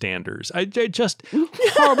underwear standards. Just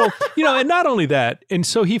horrible. And not only that, and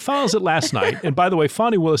so he files it last night. And by the way,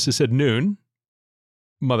 Fani Willis has said noon,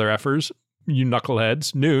 mother effers, you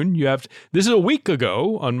knuckleheads, noon. This is a week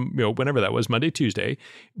ago on, whenever that was, Monday, Tuesday,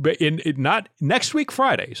 but not next week,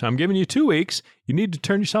 Friday. So I'm giving you 2 weeks. You need to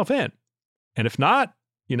turn yourself in. And if not,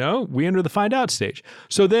 we enter the find out stage.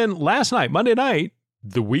 So then last night, Monday night,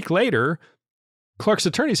 the week later, Clark's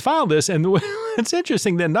attorneys filed this. And it's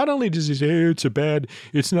interesting then, not only does he say, hey,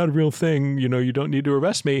 it's not a real thing. You don't need to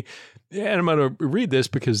arrest me. And I'm going to read this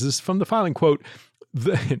because this is from the filing quote.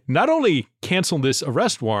 Not only cancel this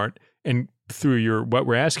arrest warrant and through what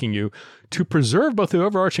we're asking you to preserve both the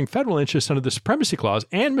overarching federal interest under the Supremacy Clause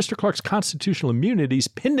and Mr. Clark's constitutional immunities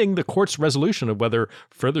pending the court's resolution of whether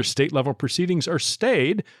further state level proceedings are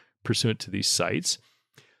stayed pursuant to these cites.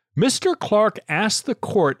 Mr. Clark asked the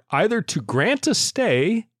court either to grant a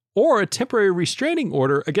stay or a temporary restraining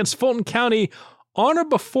order against Fulton County on or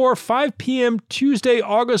before 5 p.m. Tuesday,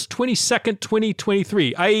 August 22nd,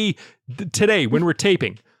 2023, i.e. today when we're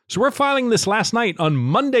taping. So we're filing this last night on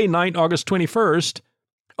Monday night, August 21st.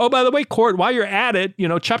 Oh, by the way, court, while you're at it,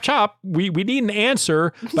 chop, chop, we need an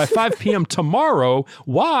answer by 5 p.m. tomorrow.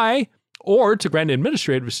 Why? Or to grant an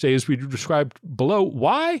administrative stay as we described below.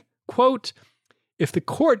 Why? Quote, if the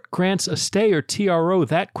court grants a stay or TRO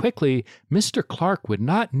that quickly, Mr. Clark would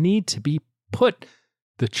not need to be put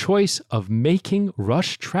the choice of making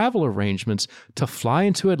rush travel arrangements to fly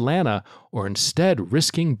into Atlanta or instead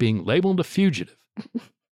risking being labeled a fugitive.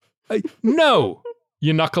 No,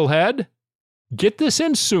 you knucklehead. Get this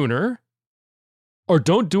in sooner or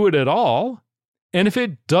don't do it at all. And if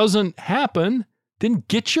it doesn't happen, then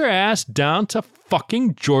get your ass down to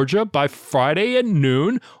fucking Georgia by Friday at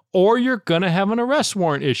noon or you're going to have an arrest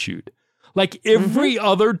warrant issued. Like every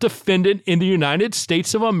other defendant in the United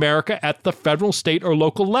States of America at the federal, state, or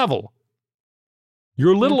local level.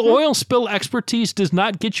 Your little oil spill expertise does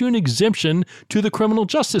not get you an exemption to the criminal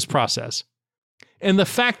justice process. And the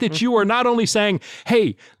fact that you are not only saying,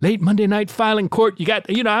 hey, late Monday night filing court,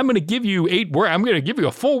 I'm going to give you I'm going to give you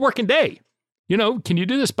a full working day. Can you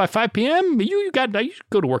do this by 5 p.m.? You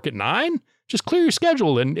go to work at 9. Just clear your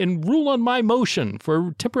schedule and rule on my motion for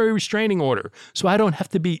a temporary restraining order so I don't have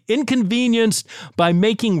to be inconvenienced by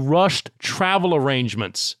making rushed travel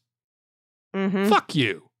arrangements. Fuck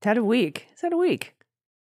you. It's had a week.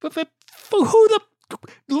 But who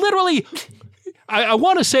literally, I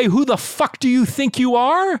want to say, who the fuck do you think you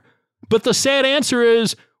are? But the sad answer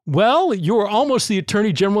is, well, you're almost the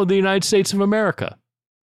Attorney General of the United States of America.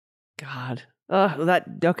 God.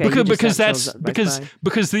 Okay.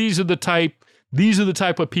 Because these are the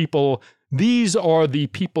type of people. These are the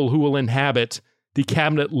people who will inhabit the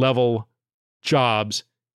cabinet level jobs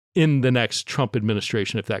in the next Trump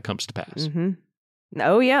administration if that comes to pass.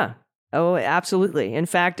 Oh yeah. Oh, absolutely. In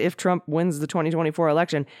fact, if Trump wins the 2024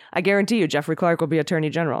 election, I guarantee you Jeffrey Clark will be Attorney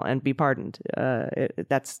General and be pardoned.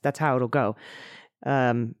 That's how it'll go.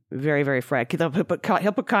 Very, very frank. He'll put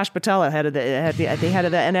Kash Patel at the head of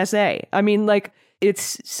the NSA. I mean, like,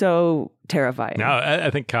 it's so terrifying. No,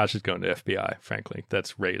 I think Kash is going to FBI, frankly.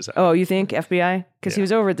 That's Ray's out. Oh, you think FBI? Because he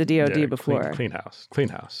was over at the DOD before. Clean house.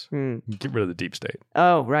 Get rid of the deep state.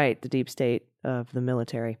 Oh, right. The deep state of the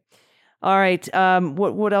military. All right.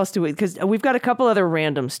 What else do we? Because we've got a couple other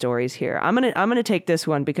random stories here. I'm gonna take this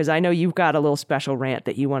one because I know you've got a little special rant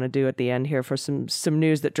that you want to do at the end here for some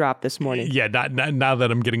news that dropped this morning. Yeah. Now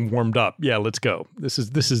that I'm getting warmed up, yeah. Let's go. This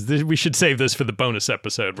is. We should save this for the bonus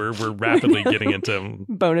episode. We're rapidly getting into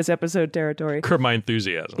bonus episode territory. Curb my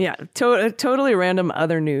enthusiasm. Yeah. Totally random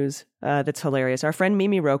other news that's hilarious. Our friend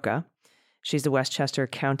Mimi Rocah, she's the Westchester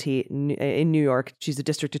County in New York. She's the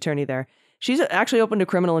district attorney there. She's actually opened a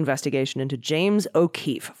criminal investigation into James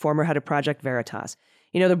O'Keefe, former head of Project Veritas.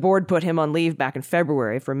 You know, the board put him on leave back in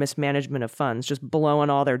February for mismanagement of funds, just blowing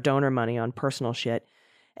all their donor money on personal shit,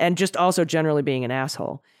 and just also generally being an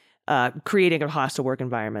asshole, creating a hostile work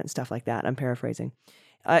environment and stuff like that. I'm paraphrasing.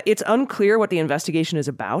 It's unclear what the investigation is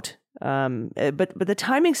about, but the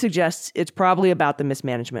timing suggests it's probably about the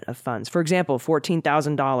mismanagement of funds. For example,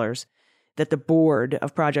 $14,000 that the board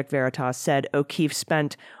of Project Veritas said O'Keefe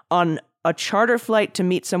spent on a charter flight to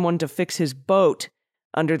meet someone to fix his boat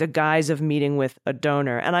under the guise of meeting with a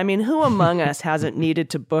donor. And I mean, who among us hasn't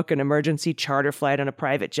needed to book an emergency charter flight on a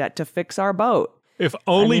private jet to fix our boat? If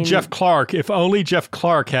only Jeff Clark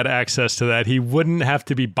had access to that, he wouldn't have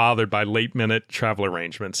to be bothered by late-minute travel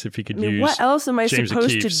arrangements if he could use what else am I James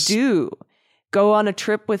supposed O'Keefe's. to do? Go on a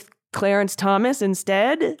trip with Clarence Thomas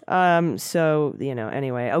instead? So,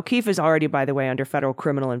 anyway, O'Keefe is already, by the way, under federal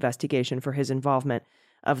criminal investigation for his involvement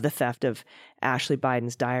of the theft of Ashley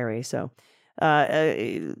Biden's diary. So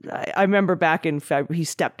I remember back in February, he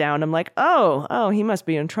stepped down. I'm like, oh, he must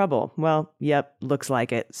be in trouble. Well, yep, looks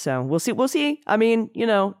like it. So we'll see. I mean,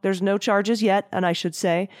 there's no charges yet. And I should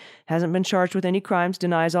say, hasn't been charged with any crimes,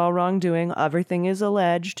 denies all wrongdoing. Everything is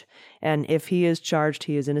alleged. And if he is charged,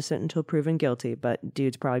 he is innocent until proven guilty. But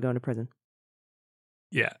dude's probably going to prison.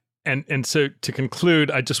 Yeah. And so to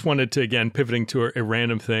conclude, I just wanted to, again, pivoting to a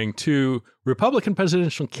random thing, to Republican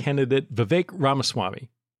presidential candidate Vivek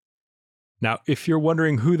Ramaswamy. Now, if you're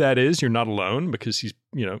wondering who that is, you're not alone, because he's,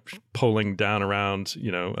 polling down around,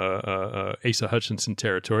 Asa Hutchinson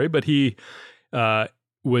territory. But he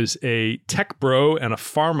was a tech bro and a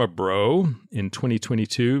pharma bro in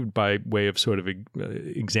 2022 by way of sort of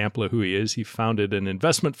example of who he is. He founded an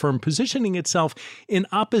investment firm positioning itself in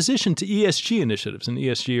opposition to ESG initiatives. And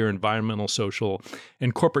ESG are environmental, social,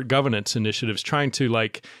 and corporate governance initiatives trying to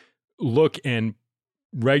look and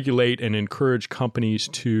regulate and encourage companies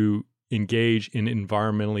to engage in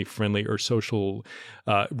environmentally friendly or socially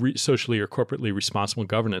or corporately responsible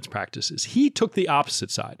governance practices. He took the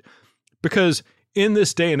opposite side because in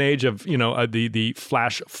this day and age of, the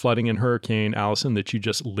flash flooding and Hurricane Allison that you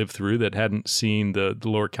just lived through that hadn't seen the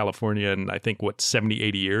lower California in, I think, 70,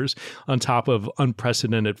 80 years, on top of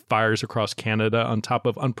unprecedented fires across Canada, on top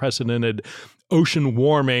of unprecedented ocean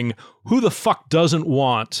warming, who the fuck doesn't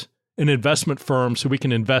want an investment firm so we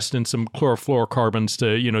can invest in some chlorofluorocarbons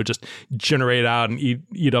to, just generate out and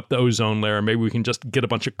eat up the ozone layer. Maybe we can just get a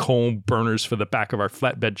bunch of coal burners for the back of our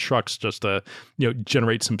flatbed trucks just to,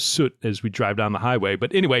 generate some soot as we drive down the highway.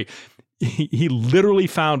 But anyway, he literally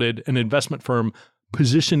founded an investment firm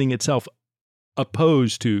positioning itself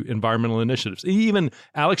opposed to environmental initiatives. Even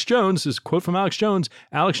Alex Jones, this quote from Alex Jones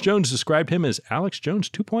described him as Alex Jones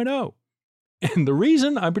 2.0. And the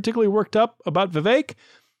reason I'm particularly worked up about Vivek,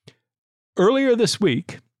 earlier this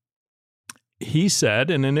week, he said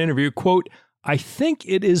in an interview, quote, "I think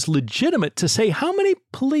it is legitimate to say how many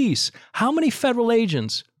police, how many federal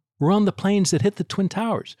agents were on the planes that hit the Twin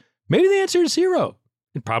Towers. Maybe the answer is zero.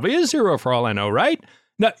 It probably is zero for all I know, right?"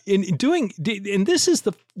 Now, and this is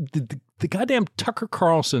the goddamn Tucker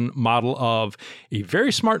Carlson model of a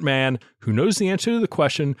very smart man who knows the answer to the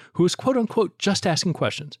question, who is, quote unquote, just asking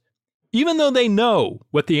questions, even though they know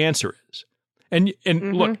what the answer is. And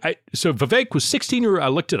look, so Vivek was 16 years, I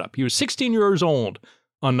looked it up. He was 16 years old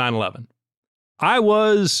on 9/11. I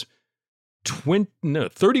was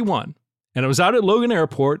 31, and I was out at Logan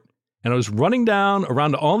Airport, and I was running down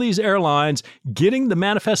around to all these airlines, getting the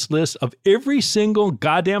manifest list of every single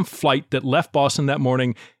goddamn flight that left Boston that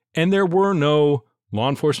morning, and there were no law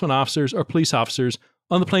enforcement officers or police officers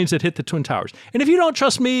on the planes that hit the Twin Towers. And if you don't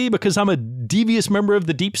trust me because I'm a devious member of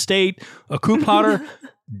the deep state, a coup plotter,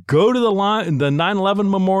 go to the 9/11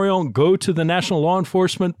 memorial, go to the National Law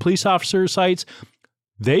Enforcement police officer sites.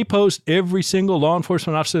 They post every single law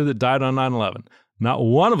enforcement officer that died on 9/11. Not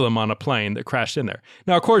one of them on a plane that crashed in there.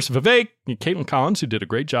 Now, of course, Vivek, Caitlin Collins, who did a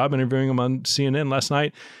great job interviewing him on CNN last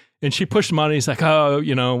night, And she pushed him on, and he's like, oh,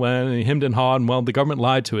 well, hemmed and hawed, and well, the government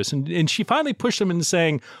lied to us. And she finally pushed him into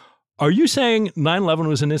saying, are you saying 9/11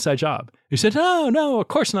 was an inside job? He said, no, of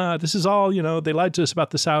course not. This is all, they lied to us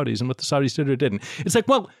about the Saudis and what the Saudis did or didn't. It's like,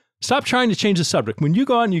 well, stop trying to change the subject. When you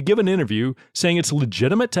go out and you give an interview saying it's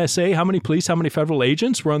legitimate to say how many police, how many federal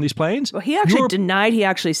agents were on these planes. Well, he actually denied he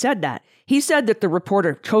actually said that. He said that the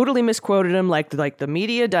reporter totally misquoted him like the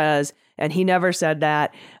media does, and he never said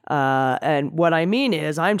that. And what I mean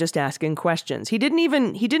is, I'm just asking questions. He didn't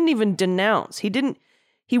even denounce.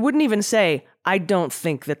 He wouldn't even say, I don't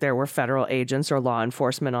think that there were federal agents or law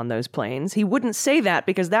enforcement on those planes. He wouldn't say that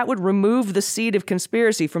because that would remove the seed of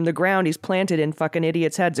conspiracy from the ground he's planted in fucking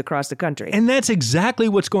idiots' heads across the country. And that's exactly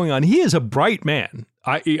what's going on. He is a bright man.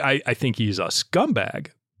 I think he's a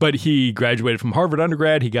scumbag, but he graduated from Harvard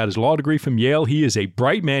undergrad. He got his law degree from Yale. He is a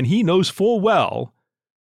bright man. He knows full well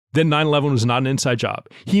that 9/11 was not an inside job.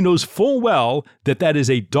 He knows full well that that is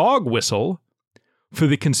a dog whistle for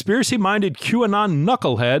the conspiracy-minded QAnon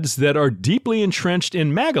knuckleheads that are deeply entrenched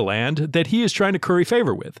in MAGA land that he is trying to curry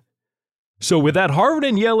favor with. So with that Harvard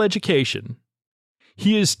and Yale education,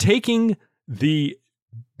 he is taking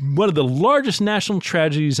one of the largest national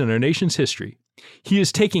tragedies in our nation's history. He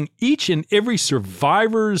is taking each and every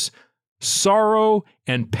survivor's sorrow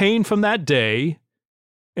and pain from that day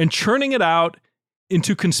and churning it out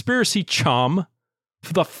into conspiracy chum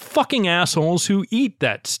for the fucking assholes who eat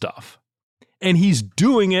that stuff. And he's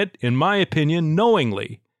doing it, in my opinion,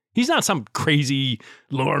 knowingly. He's not some crazy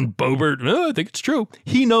Lauren Boebert. No, I think it's true.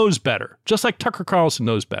 He knows better, just like Tucker Carlson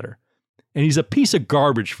knows better. And he's a piece of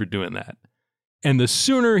garbage for doing that. And the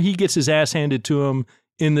sooner he gets his ass handed to him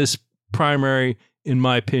in this primary, in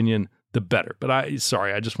my opinion, the better. But I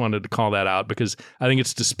just wanted to call that out because I think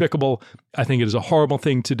it's despicable. I think it is a horrible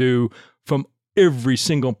thing to do from every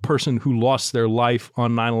single person who lost their life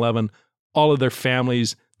on 9/11, all of their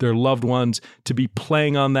families, their loved ones, to be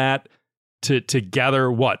playing on that to gather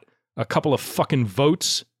a couple of fucking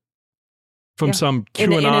votes from some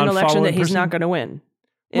QAnon in an election that he's person? Not going to win.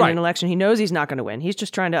 In an election he knows he's not going to win. He's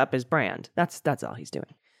just trying to up his brand. That's all he's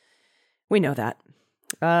doing. We know that.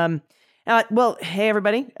 Well, hey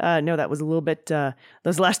everybody. No, that was a little bit.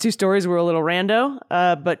 Those last two stories were a little rando,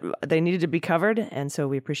 but they needed to be covered, and so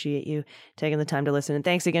we appreciate you taking the time to listen. And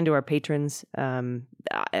thanks again to our patrons.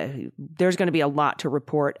 There's going to be a lot to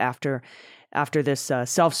report after this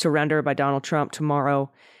self-surrender by Donald Trump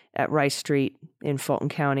tomorrow at Rice Street in Fulton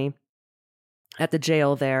County, at the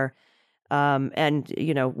jail there. And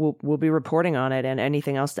we'll be reporting on it and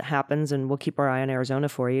anything else that happens, and we'll keep our eye on Arizona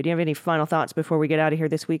for you. Do you have any final thoughts before we get out of here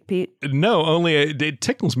this week, Pete? No, only it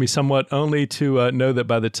tickles me somewhat only to know that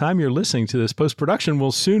by the time you're listening to this, post-production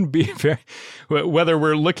will soon be whether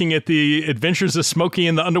we're looking at the adventures of Smokey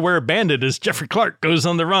and the Underwear Bandit as Jeffrey Clark goes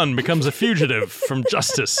on the run, becomes a fugitive from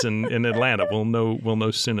justice in Atlanta. We'll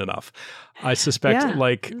know soon enough. I suspect,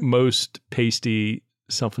 like most pasty,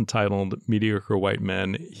 self-entitled, mediocre white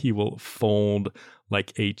men, he will fold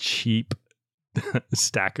like a cheap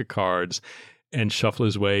stack of cards and shuffle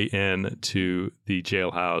his way in to the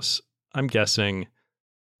jailhouse. I'm guessing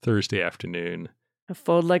Thursday afternoon.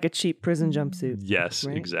 Fold like a cheap prison jumpsuit. Yes,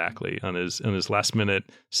 right? Exactly. On his last minute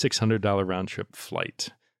 $600 round trip flight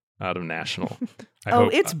out of National.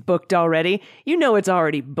 It's booked already. It's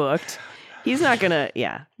already booked. He's not gonna.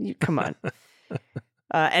 Yeah, come on.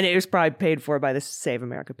 And it was probably paid for by the Save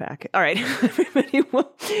America PAC. All right, everybody,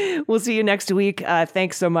 we'll see you next week.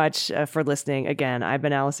 Thanks so much for listening. Again, I've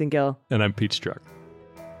been Allison Gill. And I'm Pete Strzok.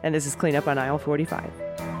 And this is Cleanup on Aisle 45.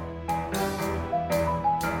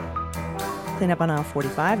 Cleanup on Aisle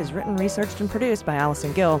 45 is written, researched, and produced by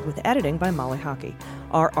Allison Gill, with editing by Molly Hockey.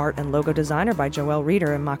 Our art and logo design are by Joelle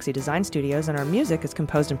Reeder and Moxie Design Studios, and our music is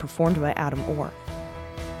composed and performed by Adam Orr.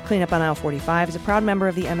 Cleanup on Aisle 45 is a proud member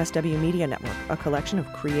of the MSW Media Network, a collection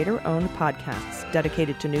of creator-owned podcasts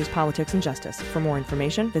dedicated to news, politics, and justice. For more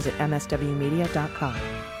information, visit mswmedia.com.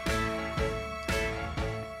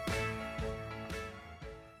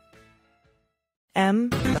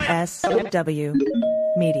 MSW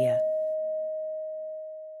Media.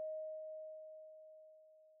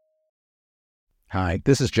 Hi,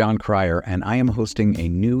 this is John Cryer, and I am hosting a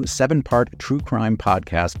new 7-part true crime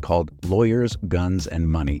podcast called Lawyers, Guns, and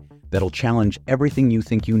Money that'll challenge everything you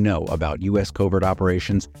think you know about U.S. covert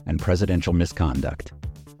operations and presidential misconduct.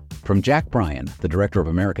 From Jack Bryan, the director of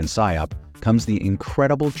American PSYOP, comes the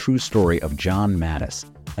incredible true story of John Mattis,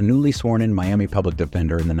 a newly sworn-in Miami public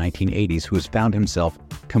defender in the 1980s who has found himself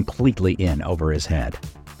completely in over his head.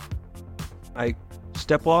 I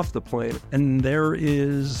step off the plane, and there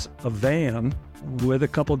is a van with a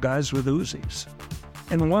couple guys with Uzis.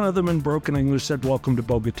 And one of them in broken English said, "Welcome to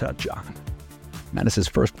Bogota, John." Mattis's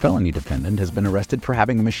first felony defendant has been arrested for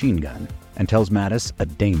having a machine gun and tells Mattis a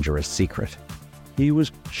dangerous secret. He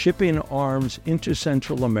was shipping arms into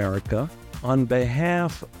Central America on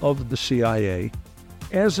behalf of the CIA.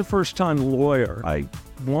 As a first-time lawyer, I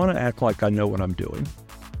want to act like I know what I'm doing.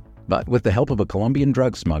 But with the help of a Colombian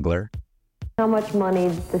drug smuggler, How much money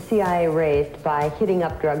the CIA raised by hitting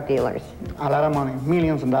up drug dealers? A lot of money,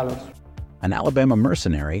 millions of dollars. an Alabama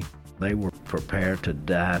mercenary, They were prepared to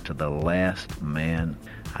die to the last man.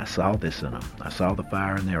 I saw this in them. I saw the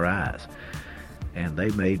fire in their eyes. And they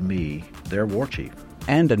made me their war chief.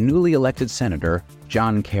 and a newly elected Senator,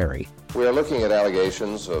 John Kerry. We are looking at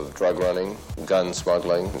allegations of drug running, gun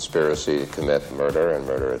smuggling, conspiracy to commit murder and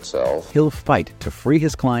murder itself. He'll fight to free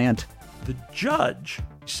his client. The judge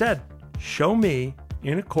said, show me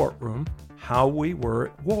in a courtroom how we were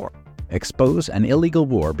at war. Expose an illegal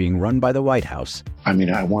war being run by the White House. I mean,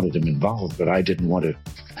 I wanted him involved, but I didn't want to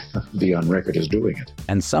be on record as doing it.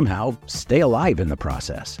 And somehow stay alive in the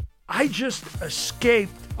process. I just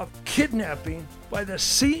escaped a kidnapping by the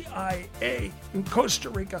CIA in Costa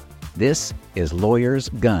Rica. This is Lawyers,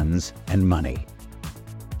 Guns, and Money.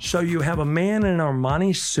 So you have a man in an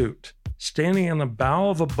Armani suit standing on the bow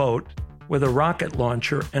of a boat with a rocket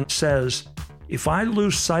launcher and says, if I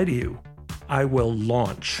lose sight of you, I will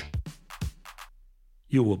launch.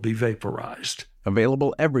 You will be vaporized.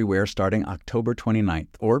 Available everywhere starting October 29th,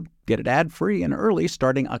 or get it ad-free and early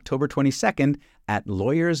starting October 22nd at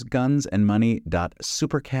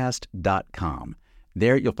lawyersgunsandmoney.supercast.com.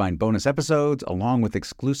 There you'll find bonus episodes along with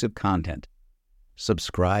exclusive content.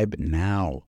 Subscribe now.